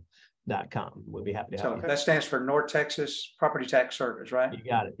 Sam. .com. We'll be happy to help you. That stands for North Texas Property Tax Service, right? You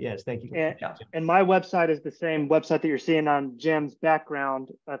got it. Yes, thank you. And my website is the same website that you're seeing on Jim's background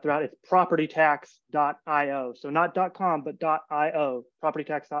throughout. It's propertytax.io. So not .com, but .io.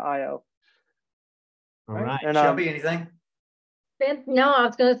 Propertytax.io. All right. And Shelby, anything? No, I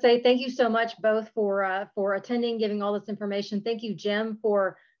was going to say thank you so much both for attending, giving all this information. Thank you, Jim,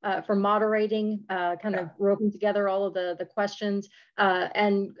 for moderating, kind of roping together all of the questions.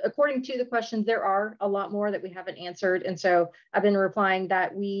 And according to the questions, there are a lot more that we haven't answered. And so I've been replying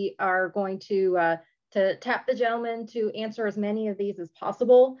that we are going to tap the gentleman to answer as many of these as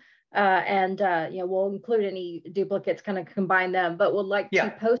possible. And you know, we'll include any duplicates, kind of combine them, but we'll like to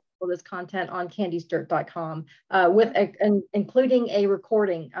post all this content on CandysDirt.com with including a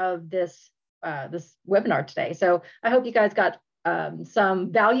recording of this webinar today. So I hope you guys got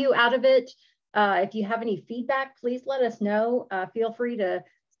some value out of it. If you have any feedback, please let us know. Feel free to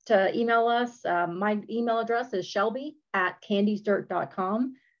email us. My email address is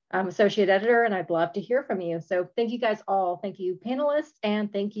shelby@CandysDirt.com. I'm associate editor, and I'd love to hear from you. So thank you guys all. Thank you, panelists, and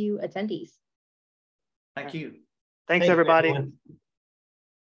thank you, attendees. Thank you. Thanks, everybody.